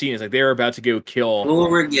serious scene. It's like they're about to go kill Full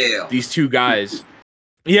regale. these two guys.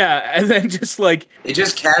 Yeah, and then just like It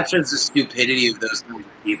just captures the stupidity of those kinds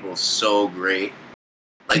of people so great.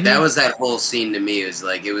 Like that was that whole scene to me.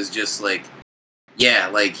 It was just like, yeah,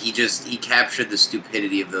 like he captured the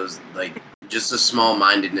stupidity of those, like just the small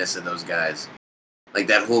mindedness of those guys, like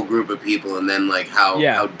that whole group of people, and then like how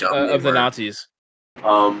dumb they of the were. Nazis.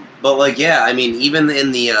 But like, yeah, I mean, even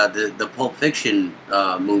in the Pulp Fiction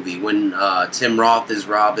movie when Tim Roth is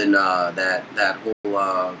robbing that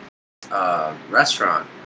whole restaurant,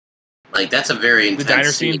 like that's a very intense The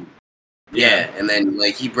diner scene. Yeah, and then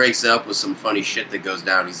like he breaks it up with some funny shit that goes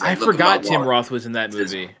down. He's like, I "Look at forgot my Tim wallet." Roth was in that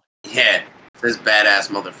movie. Yeah, this badass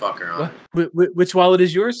motherfucker on Which wallet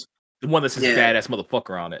is yours? The one that says Yeah. badass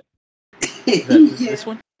motherfucker on it. it. This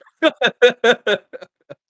one?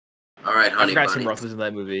 All right, I honey forgot bunny. Tim Roth was in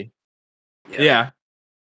that movie. Yeah.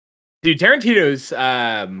 Dude, Tarantino's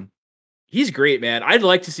he's great, man. I'd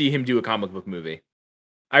like to see him do a comic book movie.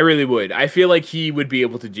 I really would. I feel like he would be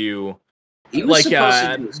able to do He was like supposed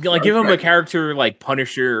to do a Star give him a Trek. character like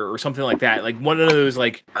Punisher or something like that. Like one of those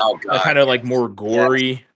like Oh god, kind of like more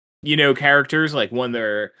gory, characters, like one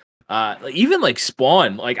they're like, even like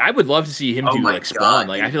Spawn. Like I would love to see him Oh do my like Spawn. God,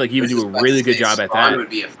 Like dude. I feel like he would I was do a just about really to good say, job at Spawn that. would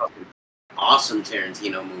be a fucking awesome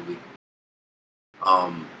Tarantino movie.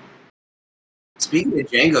 Speaking of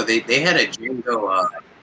Django, they had a Django.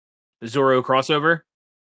 Zorro crossover.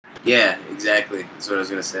 Yeah, exactly. That's what I was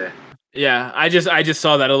gonna say. Yeah, I just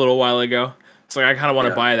saw that a little while ago. It's like I kind of want to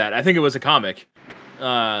Yeah. buy that. I think it was a comic.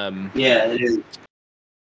 Yeah, it is.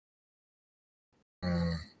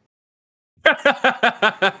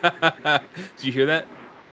 Did you hear that?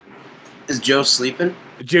 Is Joe sleeping?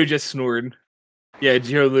 Joe just snored. Yeah,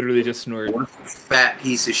 Joe literally just snored. What a fat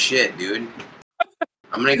piece of shit, dude.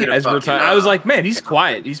 I'm gonna get a As we're fucking. talking, I was like, man, he's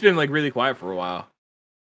quiet. He's been like really quiet for a while.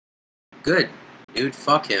 good, dude.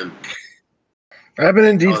 Fuck him. I've been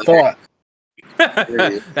indeed Oh, there- thought.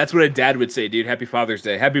 it is. That's what a dad would say, dude. Happy Father's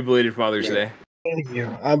Day. Happy belated Father's Yeah. Day. Thank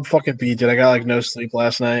you. I'm fucking beat, dude. I got like no sleep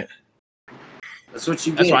last night. That's what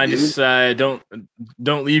you That's get, fine. dude. Just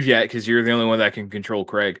don't leave yet because you're the only one that can control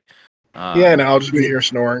Craig. Yeah, no, I'll just be here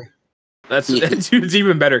snoring. That's Yeah. dude, it's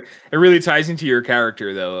even better. It really ties into your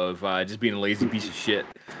character though of just being a lazy piece of shit.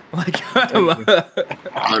 Like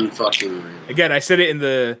Unfucking real. again, I said it in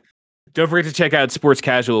the. Don't forget to check out Sports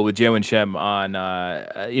Casual with Joe and Shem on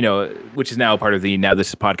which is now a part of the Now This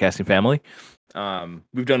Is Podcasting family.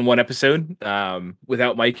 We've done one episode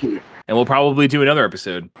without Mike, and we'll probably do another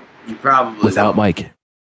episode You probably without will. Mike.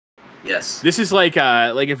 Yes. This is like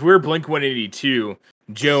if we're Blink 182,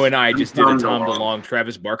 Joe and I just did a Tom Tom DeLonge. DeLonge,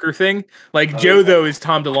 Travis Barker thing. Like Joe though is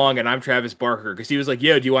Tom DeLonge and I'm Travis Barker because he was like,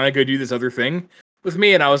 "Yo, do you want to go do this other thing with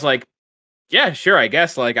me?" And I was like, "Yeah, sure, I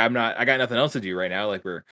guess." Like I got nothing else to do right now. Like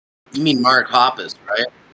we're You mean Mark Hoppus, right?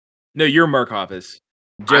 No, you're Mark Hoppus.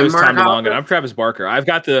 I'm Joe's Mark Tom DeLonge, and Hoppus? I'm Travis Barker. I've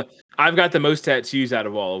got the most tattoos out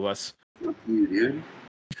of all of us. Fuck you, dude.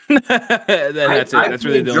 That's it. I That's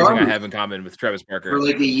really played the only thing I drums have in common with Travis For Barker.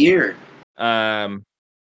 like a year.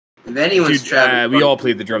 If anyone's Travis we all Barker-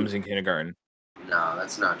 played the drums in kindergarten. No,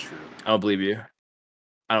 that's not true. I don't believe you.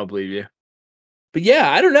 But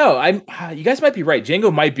yeah, I don't know. You guys might be right.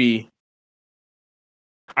 Django might be.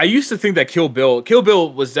 I used to think that Kill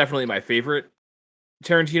Bill was definitely my favorite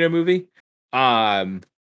Tarantino movie.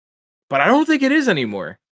 But I don't think it is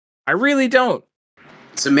anymore. I really don't.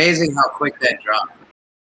 It's amazing how quick that dropped.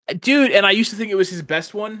 Dude, and I used to think it was his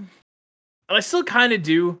best one. And I still kind of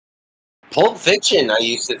do. Pulp Fiction, I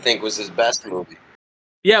used to think was his best movie.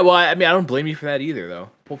 Yeah, well, I mean, I don't blame you for that either, though.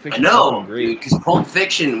 Pulp I Fiction know, great. because Pulp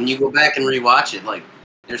Fiction, when you go back and rewatch it, like,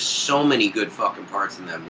 there's so many good fucking parts in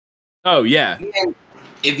that movie. Oh yeah. And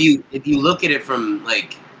if you look at it from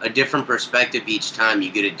like a different perspective each time,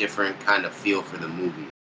 you get a different kind of feel for the movie,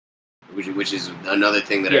 which is another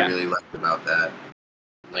thing that I really liked about that.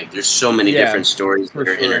 Like, there's so many different stories that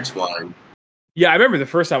are intertwined. Yeah, I remember the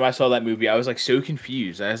first time I saw that movie, I was like so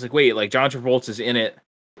confused. I was like, wait, like John Travolta's in it,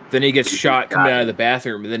 then he gets shot coming out of the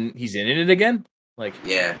bathroom, and then he's in it again? Like,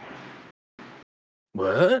 yeah.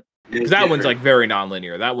 What? Because that one's like very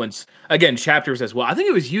non-linear. That one's, again, chapters as well. I think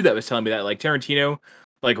it was you that was telling me that, like, Tarantino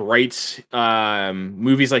like writes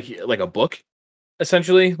movies like a book,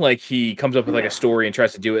 essentially. Like, he comes up with like a story and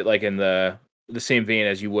tries to do it like in the same vein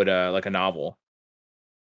as you would like a novel.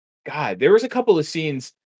 God, there was a couple of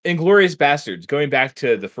scenes in Inglourious Bastards, going back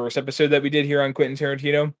to the first episode that we did here on Quentin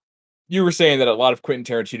Tarantino. You were saying that a lot of Quentin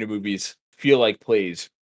Tarantino movies feel like plays.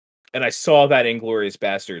 And I saw that in Inglourious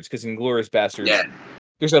Bastards, because in Inglourious Bastards,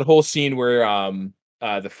 there's that whole scene where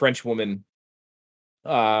the French woman,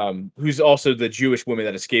 who's also the Jewish woman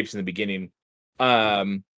that escapes in the beginning,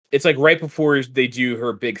 it's like right before they do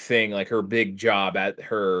her big thing, like her big job at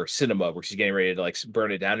her cinema, where she's getting ready to like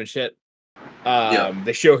burn it down and shit.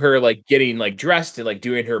 They show her like getting like dressed and like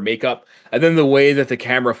doing her makeup, and then the way that the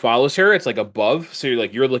camera follows her, it's like above, so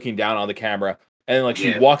you're looking down on the camera, and then like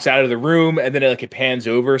she walks out of the room, and then it pans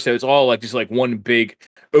over, so it's all like just like one big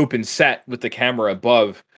open set with the camera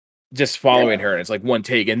above just following her, and it's like one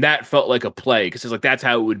take, and that felt like a play, because it's like that's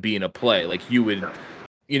how it would be in a play. Like, you would,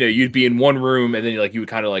 you'd be in one room, and then like you would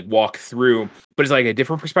kind of like walk through, but it's like a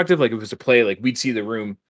different perspective. Like, if it was a play, like we'd see the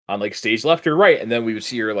room on like stage left or right, and then we would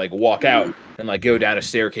see her like walk out and like go down a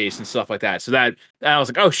staircase and stuff like that. So that, and I was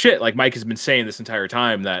like, oh shit, like Mike has been saying this entire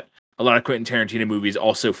time that a lot of Quentin Tarantino movies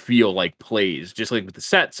also feel like plays, just like with the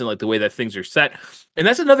sets and like the way that things are set. And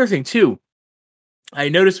that's another thing too I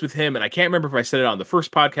noticed with him, and I can't remember if I said it on the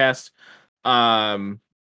first podcast,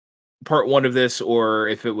 part one of this, or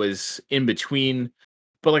if it was in between,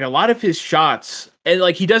 but like a lot of his shots, and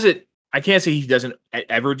like he does it, I can't say he doesn't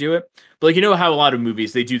ever do it, but like, how a lot of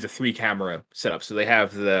movies, they do the 3 camera setup. So they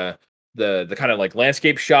have the kind of like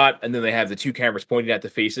landscape shot, and then they have the 2 cameras pointing at the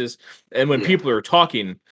faces. And when people are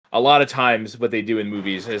talking, a lot of times what they do in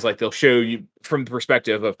movies is like they'll show you from the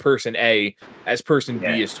perspective of person A as person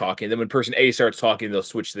B is talking. Then when person A starts talking, they'll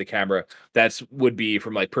switch to the camera would be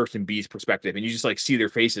from like person B's perspective, and you just like see their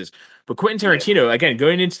faces. But Quentin Tarantino, again,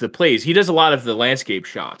 going into the plays, he does a lot of the landscape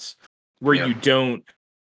shots where you don't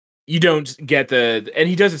get and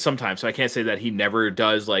he does it sometimes, so I can't say that he never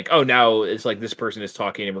does, like, oh, now it's like this person is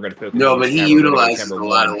talking and we're going to focus. No, but he utilizes a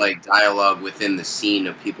lot of like dialogue within the scene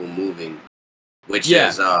of people moving, which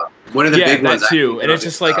is one of the big ones too. And it's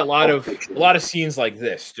just like a lot of scenes like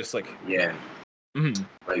this, just like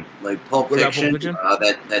like Pulp Fiction.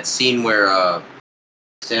 That scene where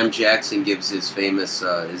Sam Jackson gives his famous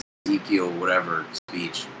Ezekiel whatever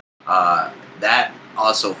speech. That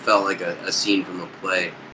also felt like a scene from a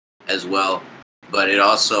play as well, but it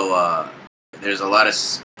also there's a lot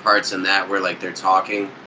of parts in that where like they're talking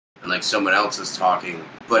and like someone else is talking,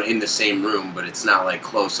 but in the same room, but it's not like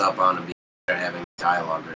close up on them because they're having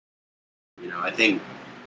dialogue. I think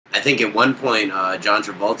at one point John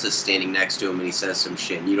Travolta's standing next to him and he says some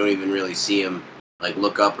shit, and you don't even really see him like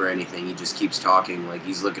look up or anything. He just keeps talking, like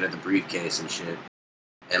he's looking at the briefcase and shit,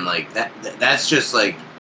 and like that's just like,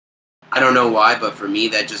 I don't know why, but for me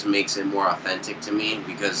that just makes it more authentic to me,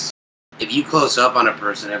 because if you close up on a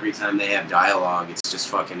person every time they have dialogue, it's just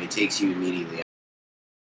fucking, it takes you immediately out.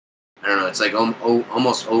 I don't know, it's like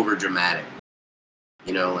almost over dramatic,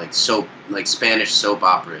 like Spanish soap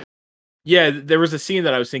opera. Yeah, there was a scene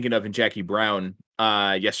that I was thinking of in Jackie Brown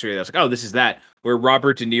yesterday. I was like, oh, this is that, where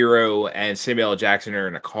Robert De Niro and Samuel L. Jackson are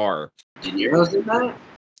in a car. De Niro's in that?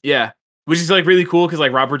 Yeah, which is like really cool, because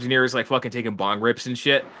like Robert De Niro is like fucking taking bong rips and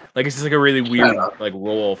shit. Like, it's just like a really weird like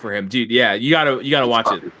role for him, dude. Yeah, you gotta watch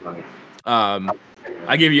it.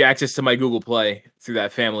 I gave you access to my Google Play through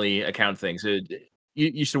that family account thing, so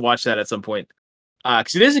you should watch that at some point.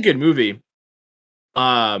 Because it is a good movie.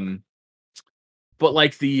 But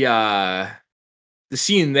like the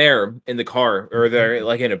scene there in the car, or they're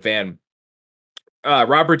like in a van,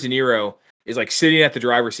 Robert De Niro is like sitting at the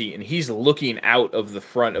driver's seat and he's looking out of the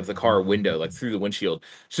front of the car window, like through the windshield.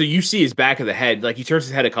 So you see his back of the head, like he turns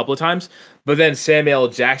his head a couple of times, but then Samuel L.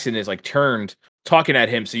 Jackson is like turned talking at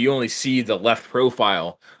him, so you only see the left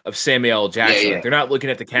profile of Samuel L. Jackson. Yeah. Like, they're not looking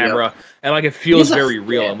at the camera, and like it feels very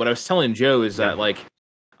real. And what I was telling Joe is that like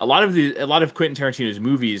a lot of Quentin Tarantino's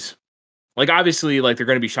movies, like obviously like they're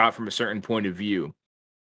going to be shot from a certain point of view,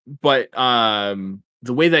 but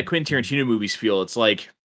the way that Quentin Tarantino movies feel, it's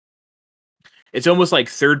almost like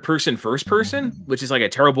third person, first person, which is like a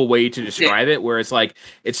terrible way to describe it, where it's like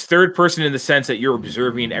it's third person in the sense that you're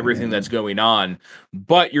observing everything that's going on,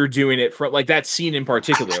 but you're doing it from like that scene in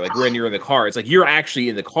particular, like when you're in the car, it's like you're actually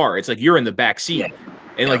in the car. It's like you're in the back seat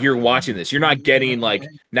and like you're watching this. You're not getting like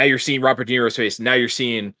now you're seeing Robert De Niro's face. Now you're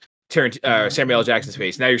seeing Samuel L. Jackson's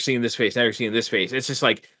face. Now you're seeing this face. Now you're seeing this face. It's just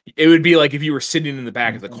like it would be like if you were sitting in the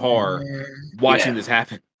back of the car watching this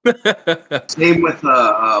happen. Same with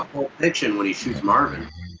Pulp Fiction when he shoots Marvin.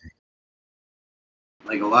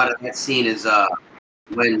 Like a lot of that scene is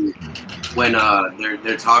when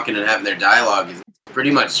they're talking and having their dialogue is pretty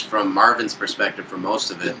much from Marvin's perspective for most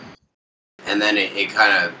of it, and then it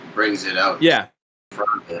kind of brings it out. Yeah. In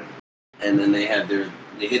front of it, and then they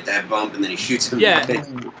hit that bump, and then he shoots him. Yeah.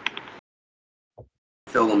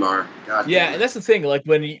 Phil Lamar. God Yeah, damn and that's the thing. Like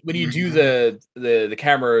when you do the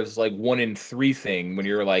camera's like 1 in 3 thing, when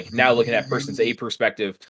you're like now looking at person's A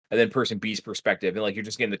perspective and then person B's perspective, and like you're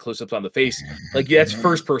just getting the close-ups on the face, like that's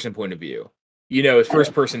first person point of view. You know, it's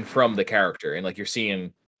first person from the character, and like you're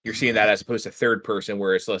seeing that as opposed to third person,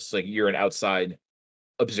 where it's less like you're an outside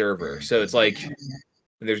observer. So it's like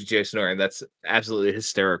there's Joe snoring. That's absolutely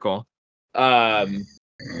hysterical.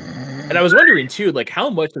 And I was wondering too, like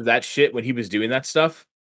how much of that shit when he was doing that stuff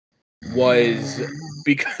was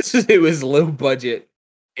because it was low budget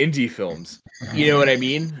indie films. You know what I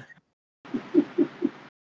mean?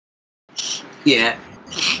 Yeah.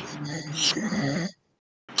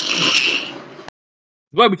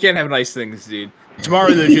 Why we can't have nice things, dude.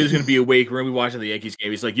 Tomorrow though, Joe's gonna be awake. We're gonna be watching the Yankees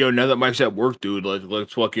game. He's like, "Yo, now that Mike's at work, dude,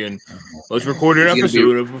 let's record an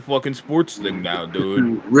episode of a fucking sports thing now,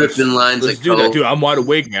 dude. Ripping lines Let's like do that, Coke, dude. I'm wide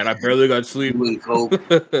awake, man. I barely got sleep." doing Coke,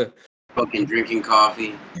 fucking drinking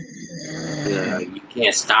coffee. You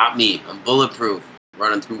can't stop me. I'm bulletproof.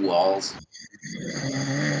 Running through walls.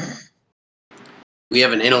 We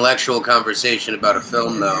have an intellectual conversation about a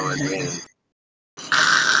film, though, and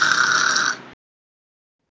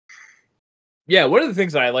Yeah, one of the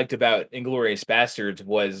things that I liked about Inglourious Bastards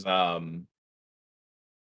was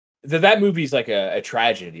that movie's like a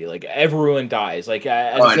tragedy. Like everyone dies. Like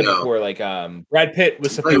as I said before, like Brad Pitt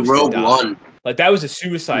was supposed like Rogue to die. One. Like that was a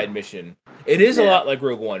suicide mission. It is a lot like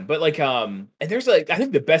Rogue One, but like and there's like I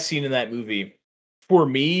think the best scene in that movie for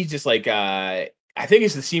me, just like I think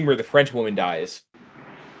it's the scene where the French woman dies.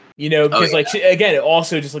 You know, because like again,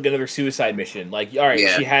 also just like another suicide mission. Like all right,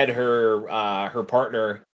 she had her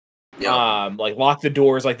partner. Like lock the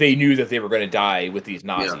doors, like they knew that they were going to die with these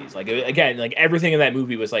Nazis. Like again, like everything in that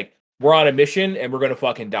movie was like we're on a mission and we're going to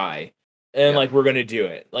fucking die, and like we're going to do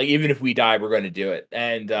it. Like even if we die, we're going to do it,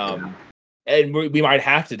 and we might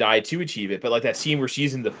have to die to achieve it. But like that scene where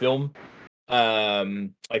she's in the film,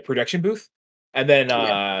 like production booth, and then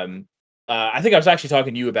I think I was actually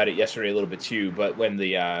talking to you about it yesterday a little bit too. But when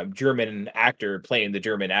the German actor playing the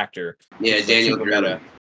German actor, Daniel German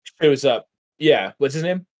shows up. Yeah, what's his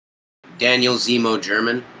name? Daniel Zemo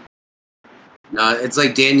German. No, it's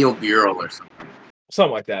like Daniel Buell or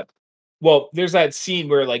something like that. Well, there's that scene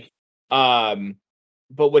where like, but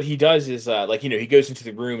what he does is like, you know, he goes into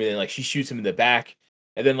the room and then like she shoots him in the back,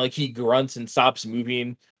 and then like he grunts and stops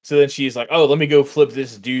moving. So then she's like, "Oh, let me go flip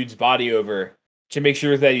this dude's body over to make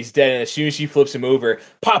sure that he's dead." And as soon as she flips him over,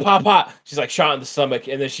 pop, pop, pop, she's like shot in the stomach,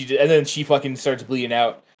 and then she fucking starts bleeding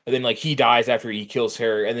out. And then, like, he dies after he kills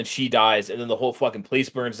her, and then she dies, and then the whole fucking place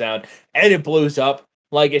burns down, and it blows up.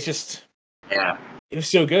 Like, it's just... Yeah. It was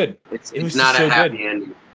so good. It's not a happy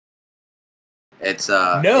ending. It's,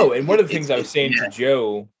 No, and one of the things I was saying to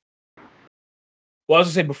Joe... Well, I was going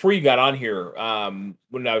to say, before you got on here,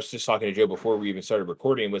 when I was just talking to Joe before we even started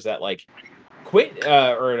recording, was that, like, Django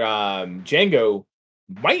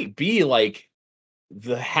might be, like,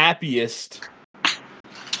 the happiest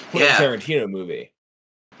Quentin Tarantino movie.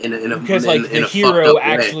 Because like the hero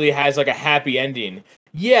actually has like a happy ending.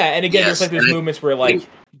 Yeah, and again, there's like those moments where like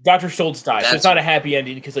Dr. Schultz dies, so it's not a happy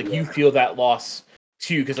ending because like you feel that loss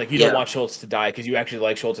too, because like you Yeah. don't want Schultz to die because you actually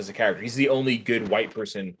like Schultz as a character. He's the only good white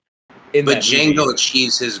person in But that Django movie.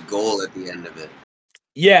 achieves his goal at the end of it.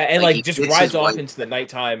 Yeah, and Like, like he just gets rides his off wife. into the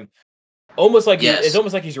nighttime. Almost like Yes. it's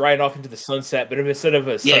almost like he's riding off into the sunset, but instead of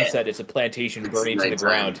a Yeah. sunset, it's a plantation It's burning to the nighttime.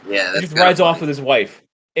 ground. Yeah, He that's just kinda rides off funny. with his wife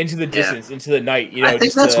into the Yeah. distance, into the night. You know, I think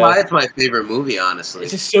just that's to- why it's my favorite movie, honestly.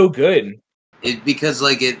 it's just so good. Because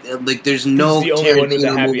like there's no the only one with a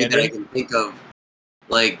Tarantino happy movie that I ending? can think of.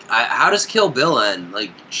 Like, how does Kill Bill end?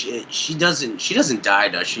 Like, she doesn't die,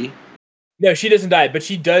 does she? No, she doesn't die, but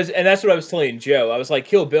she does, and that's what I was telling Joe. I was like,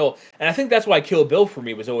 Kill Bill, and I think that's why Kill Bill for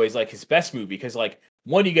me was always like his best movie, because like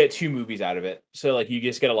one, you get 2 movies out of it, so like you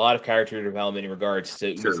just get a lot of character development in regards to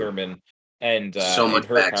Uma True. Thurman and So much and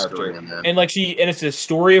her backstory character, in that. and like and it's a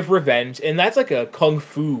story of revenge, and that's like a kung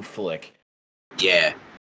fu flick. Yeah,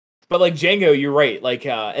 But like Django, you're right, like,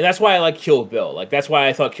 and that's why I like Kill Bill. Like that's why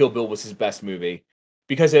I thought Kill Bill was his best movie,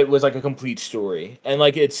 because it was like a complete story, and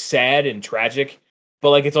like it's sad and tragic. But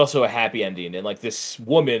like it's also a happy ending, and like this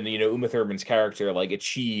woman, you know, Uma Thurman's character, like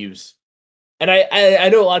achieves. And I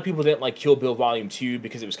know a lot of people didn't like Kill Bill Volume 2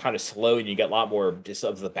 because it was kind of slow, and you get a lot more just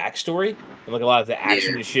of the backstory, and like a lot of the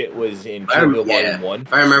action and shit was in Kill Bill Volume 1.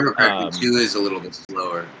 if I remember correctly, 2 is a little bit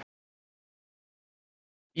slower.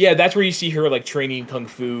 Yeah, that's where you see her like training kung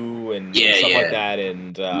fu and Yeah, stuff yeah. like that,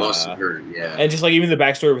 and Most of her, yeah. and just like even the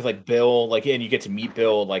backstory with like Bill, like, and you get to meet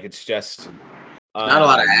Bill, like it's just Not a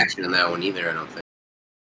lot of action in that one either, I don't think.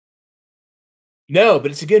 No,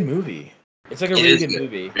 but it's a good movie. It's like a It really is good good.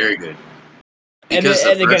 movie. Very good. And, Because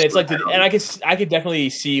the and again, first it's like one, and I could definitely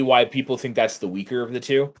see why people think that's the weaker of the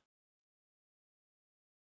two.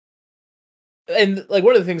 And like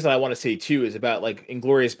one of the things that I want to say too is about like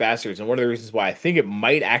Inglourious Bastards, and one of the reasons why I think it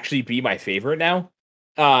might actually be my favorite now,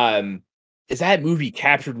 is that movie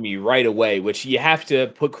captured me right away. Which you have to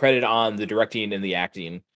put credit on the directing and the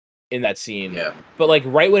acting in that scene. Yeah. But like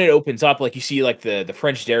right when it opens up, like you see like the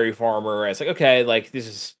French dairy farmer. It's like, okay, like this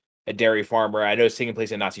is a dairy farmer. I know it's taking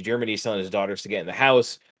place in Nazi Germany. He's telling his daughters to get in the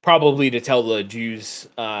house, probably to tell the Jews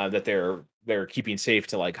that they're keeping safe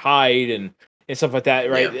to like hide and stuff like that,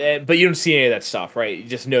 right? Yeah. But you don't see any of that stuff, right?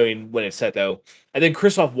 Just knowing when it's set though. And then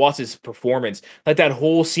Christoph Waltz's performance, like that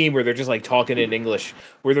whole scene where they're just like talking in English,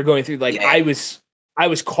 where they're going through, like Yeah. I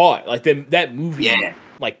was caught. Like that movie Yeah.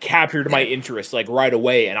 like captured my interest like right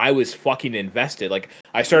away, and I was fucking invested. Like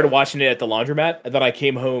I started watching it at the laundromat, and then I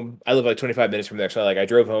came home. I live like 25 minutes from there, so like I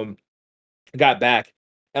drove home, got back,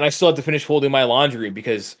 and I still had to finish folding my laundry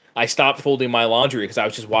because I stopped folding my laundry because I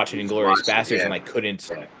was just watching Inglourious Bastards, yeah. and I couldn't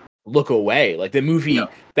Yeah. look away. Like the movie, Yeah.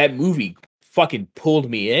 that movie fucking pulled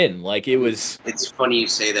me in. Like it was. It's funny you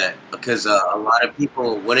say that because a lot of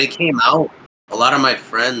people, when it came out, a lot of my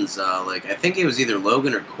friends, like I think it was either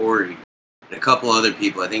Logan or Corey, and a couple other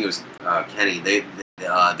people, I think it was Kenny.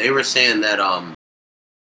 They were saying that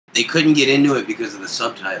they couldn't get into it because of the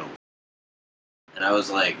subtitle, and I was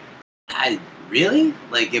like, really?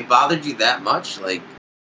 Like it bothered you that much? Like,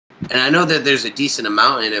 and I know that there's a decent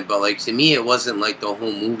amount in it, but like to me, it wasn't like the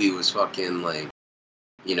whole movie was fucking like,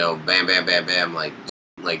 you know, bam, bam, bam, bam, like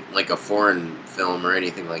a foreign film or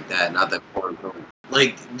anything like that. Not that foreign film.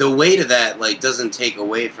 Like the weight of that like doesn't take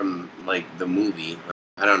away from like the movie.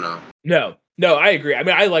 I don't know. No, I agree. I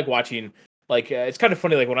mean, I like watching. Like it's kind of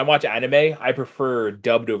funny. Like when I watch anime, I prefer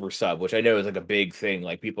dubbed over sub, which I know is like a big thing.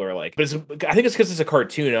 Like people are like, but I think it's because it's a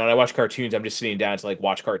cartoon, and when I watch cartoons, I'm just sitting down to like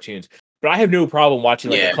watch cartoons. But I have no problem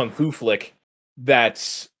watching like Yeah. a kung fu flick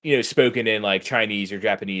that's, you know, spoken in like Chinese or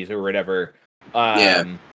Japanese or whatever. Yeah.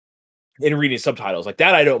 And reading subtitles like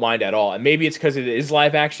that, I don't mind at all. And maybe it's because it is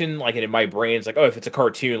live action. Like, and in my brain, it's like, oh, if it's a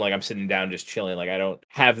cartoon, like I'm sitting down just chilling. Like I don't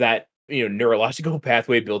have that, you know, neurological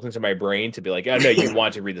pathway built into my brain to be like, oh no, you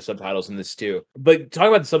want to read the subtitles in this too. But talking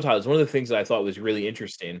about the subtitles, one of the things that I thought was really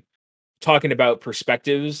interesting, talking about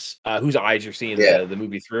perspectives, whose eyes you're seeing the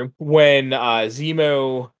movie through. When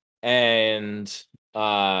Zemo and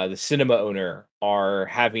the cinema owner are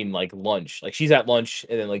having like lunch, like she's at lunch,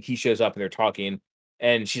 and then like he shows up and they're talking,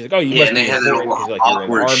 and she's like, oh, you must and be they have that important 'cause, like, you're in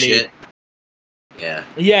awkward army. shit. Yeah.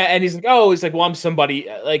 Yeah, and he's like, oh, he's like, well, I'm somebody,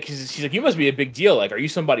 like, she's like, you must be a big deal. Like, are you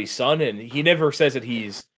somebody's son? And he never says that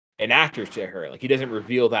he's an actor to her. Like, he doesn't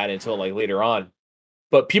reveal that until like later on.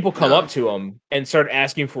 But people come up to him and start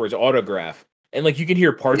asking for his autograph. And like, you can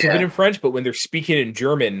hear parts of it in French, but when they're speaking in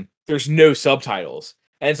German, there's no subtitles.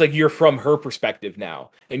 And it's like, you're from her perspective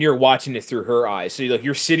now, and you're watching it through her eyes. So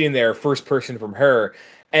you're sitting there first person from her.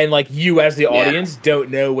 And like you as the audience don't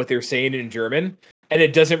know what they're saying in German. And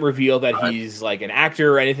it doesn't reveal that he's like an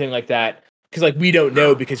actor or anything like that. Because like we don't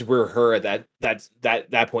know because we're her at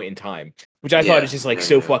that point in time. Which I thought is just like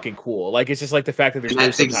so fucking cool. Like it's just like the fact that there's no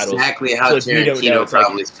That's subtitles. exactly how So, like, we don't know. Tarantino It's like-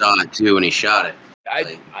 probably saw it too when he shot it.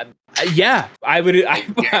 Yeah, I would. I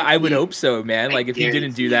would guarantee- hope so, man. I Like if he didn't do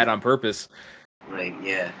guarantee that it. on purpose. Like,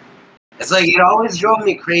 yeah. It's like, it always drove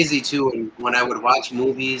me crazy, too, when I would watch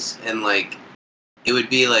movies and, like, it would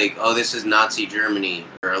be like, oh, this is Nazi Germany,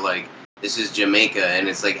 or, like, this is Jamaica, and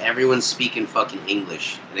it's like everyone's speaking fucking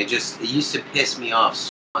English. And it used to piss me off so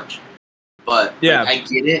much. But, Yeah. like, I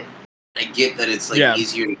get it. I get that it's, like, Yeah.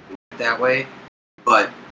 easier to do it that way.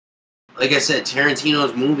 But, like I said,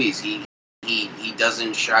 Tarantino's movies, he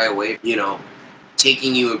doesn't shy away,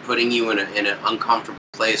 taking you and putting you in an uncomfortable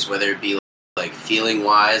place, whether it be like feeling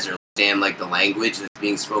wise or understand like the language that's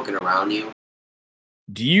being spoken around you.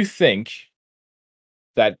 Do you think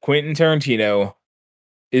that Quentin Tarantino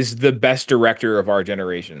is the best director of our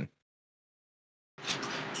generation?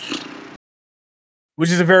 Which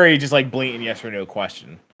is a very just like blatant yes or no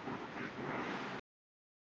question.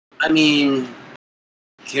 I mean,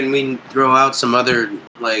 can we throw out some other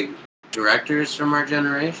like directors from our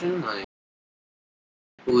generation? Like,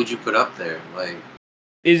 who would you put up there? Like,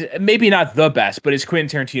 Is maybe not the best, but is Quentin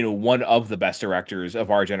Tarantino one of the best directors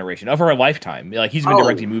of our generation, of our lifetime? Like he's been Oh.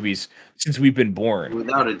 directing movies since we've been born.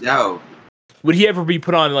 without a doubt. Would he ever be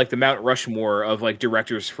put on like the Mount Rushmore of like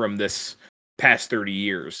directors from this past 30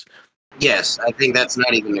 years? Yes, I think that's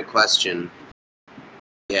not even a question.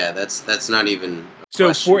 Yeah, that's not even. So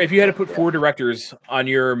if you had to put 4 directors on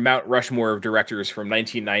your Mount Rushmore of directors from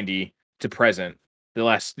 1990 to present, the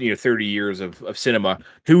last 30 years of cinema,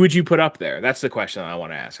 who would you put up there? That's the question I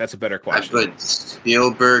want to ask. That's a better I question. put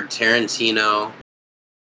Spielberg, Tarantino.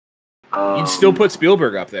 You'd still put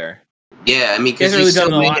Spielberg up there. Yeah, I mean, He because hasn't really still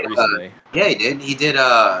done a made, lot recently. yeah, he did. He did.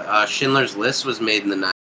 Schindler's List was made in the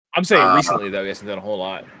 90s. I'm saying recently though, he hasn't done a whole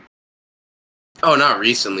lot. Oh, not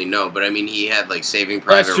recently, no. But I mean, he had like Saving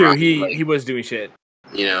Private That's true. Ryan. He like, was doing shit.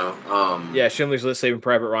 Yeah, Schindler's List, Saving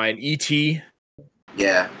Private Ryan, E.T.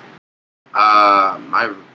 yeah.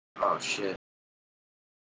 Oh shit.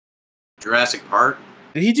 Jurassic Park.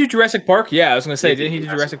 Did he do Jurassic Park? Yeah, I was gonna say, didn't he do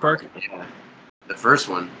Jurassic Park? Yeah, the first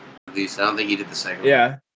one. At least I don't think he did the second one.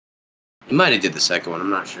 Yeah. He might have did the second one. I'm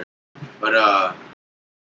not sure. But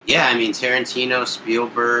yeah. I mean, Tarantino,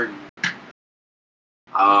 Spielberg.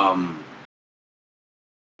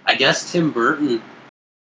 I guess Tim Burton.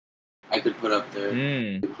 I could put up there.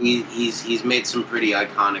 He's made some pretty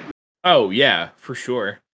iconic. Oh yeah, for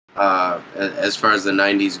sure. As far as the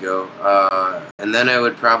 90s go. And then I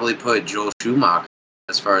would probably put Joel Schumacher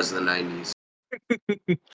as far as the 90s.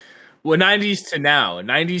 Well, 90s to now,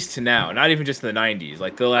 not even just the 90s,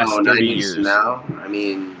 like the last 30 90s years now? I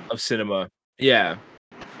mean, of cinema. Yeah.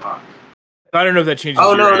 fuck. I don't know if that changes.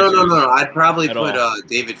 Oh, your no. answers I'd probably at put all.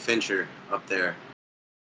 David Fincher up there.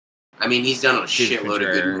 I mean, he's done a shitload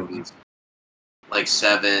of good movies. Like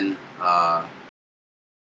Seven,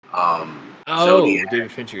 Zodiac.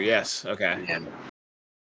 David Fincher, yes. Okay.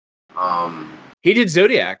 Yeah. He did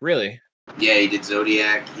Zodiac, really? Yeah, he did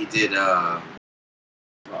Zodiac. He did a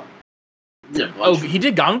bunch Oh, of- he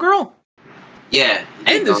did Gone Girl? Yeah. he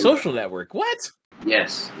did And The Gone- Social Network. What?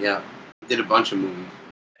 Yes, yeah. He did a bunch of movies.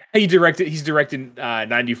 He's directed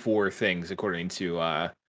 94 things according to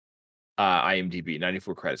IMDb,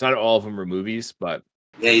 94 credits. Not all of them were movies, but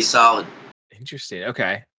Yeah, he's solid. interesting.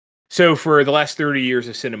 Okay. So for the last 30 years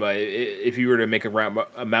of cinema, if you were to make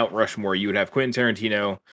a Mount Rushmore, you would have Quentin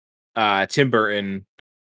Tarantino, Tim Burton,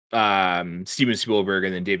 Steven Spielberg,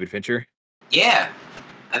 and then David Fincher. Yeah.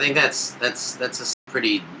 I think that's a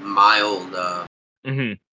pretty mild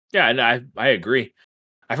Mm-hmm. Yeah, and I agree.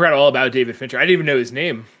 I forgot all about David Fincher. I didn't even know his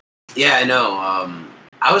name. Yeah, I know.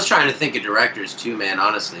 I was trying to think of directors too, man,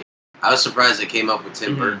 honestly. I was surprised I came up with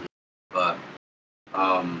Tim Mhm. Burton. But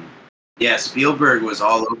yeah, Spielberg was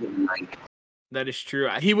all over the 90s. That is true.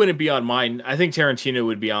 He wouldn't be on mine. I think Tarantino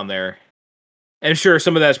would be on there. And sure,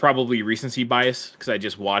 some of that's probably recency bias because I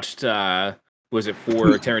just watched, was it 4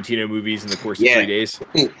 Tarantino movies in the course of Yeah. 3 days?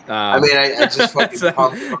 I mean, I just fucking so,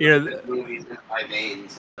 pumped you movies in my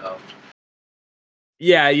veins. So.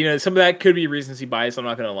 yeah, some of that could be recency bias. I'm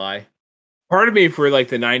not gonna lie. Part of me for like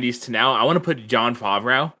the 90s to now, I want to put Jon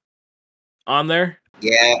Favreau on there.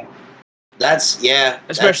 Yeah.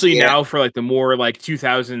 Especially now for like the more like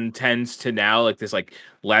 2010s to now, like this like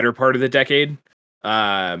latter part of the decade,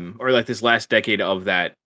 or like this last decade of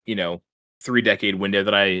that 3-decade window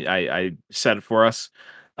that I set for us.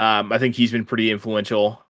 I think he's been pretty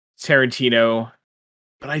influential. Tarantino,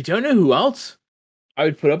 but I don't know who else I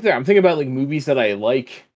would put up there. I'm thinking about like movies that I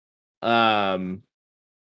like, that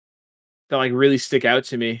like really stick out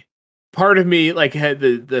to me. Part of me, like, had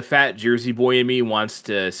the fat Jersey boy in me wants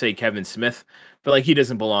to say Kevin Smith, but like he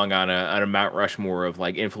doesn't belong on a Mount Rushmore of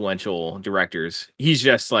like influential directors. He's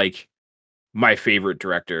just like my favorite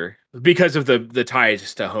director because of the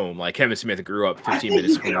ties to home. Like Kevin Smith grew up 15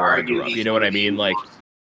 minutes from where I grew up. You know what I mean? Like,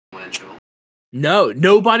 no,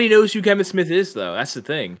 nobody knows who Kevin Smith is, though. That's the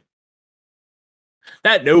thing.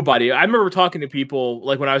 That nobody. I remember talking to people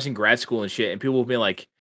like when I was in grad school and shit, and people would be like,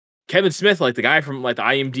 Kevin Smith, like the guy from like the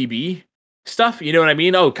IMDb stuff. You know what I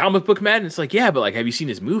mean? Oh, comic book man. It's like, yeah, but like, have you seen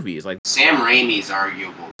his movies? Like, Sam Raimi's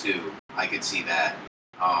arguable too. I could see that.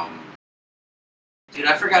 Dude,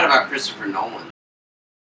 I forgot about Christopher Nolan.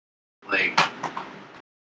 Like,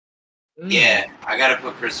 yeah, I gotta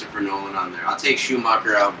put Christopher Nolan on there. I'll take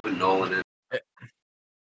Schumacher out and put Nolan in.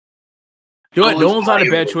 You know what? Nolan's not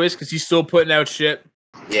a bad choice because he's still putting out shit.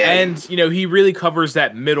 Yeah. And, you know, he really covers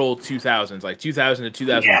that middle 2000s, like 2000 to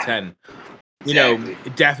 2010. Yeah. You know,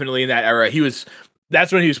 definitely in that era.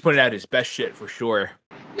 That's when he was putting out his best shit for sure.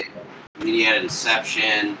 Yeah. I mean, he had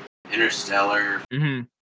Inception, Interstellar. Mm-hmm.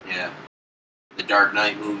 Yeah. The Dark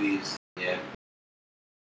Knight movies. Yeah.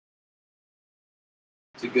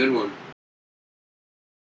 It's a good one.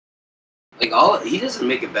 Like, he doesn't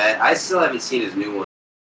make it bad. I still haven't seen his new one.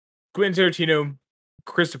 Quentin Tarantino,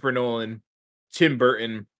 Christopher Nolan, Tim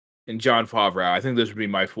Burton, and Jon Favreau. I think those would be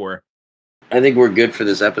my 4. I think we're good for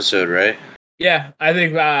this episode, right? Yeah, I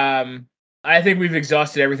think we've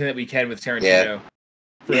exhausted everything that we can with Tarantino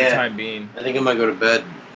for the time being. I think I might go to bed.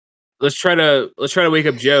 Let's try to wake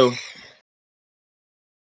up Joe.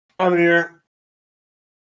 I'm here.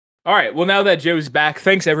 All right. Well, now that Joe's back,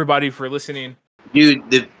 thanks everybody for listening. Dude,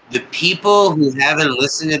 the people who haven't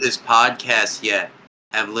listened to this podcast yet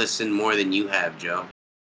have listened more than you have, Joe.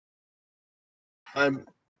 This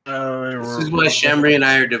This is why Shembri and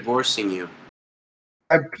I are divorcing you.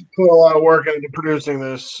 I put a lot of work into producing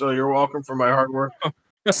this, so you're welcome for my hard work.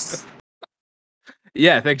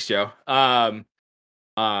 Yeah, thanks, Joe. But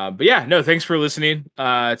yeah, no, thanks for listening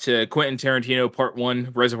to Quentin Tarantino Part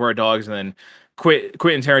 1, Reservoir Dogs, and then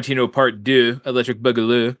Quentin Tarantino Part 2, Electric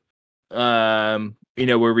Boogaloo. You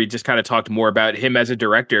know, where we just kind of talked more about him as a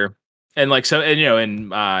director, and like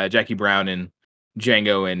and Jackie Brown and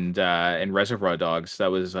Django and Reservoir Dogs.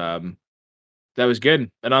 That was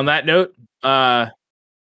good. And on that note,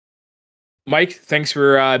 Mike, thanks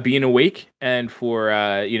for being awake and for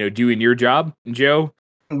doing your job. Joe,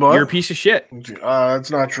 What? you're a piece of shit. That's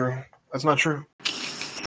not true. That's not true.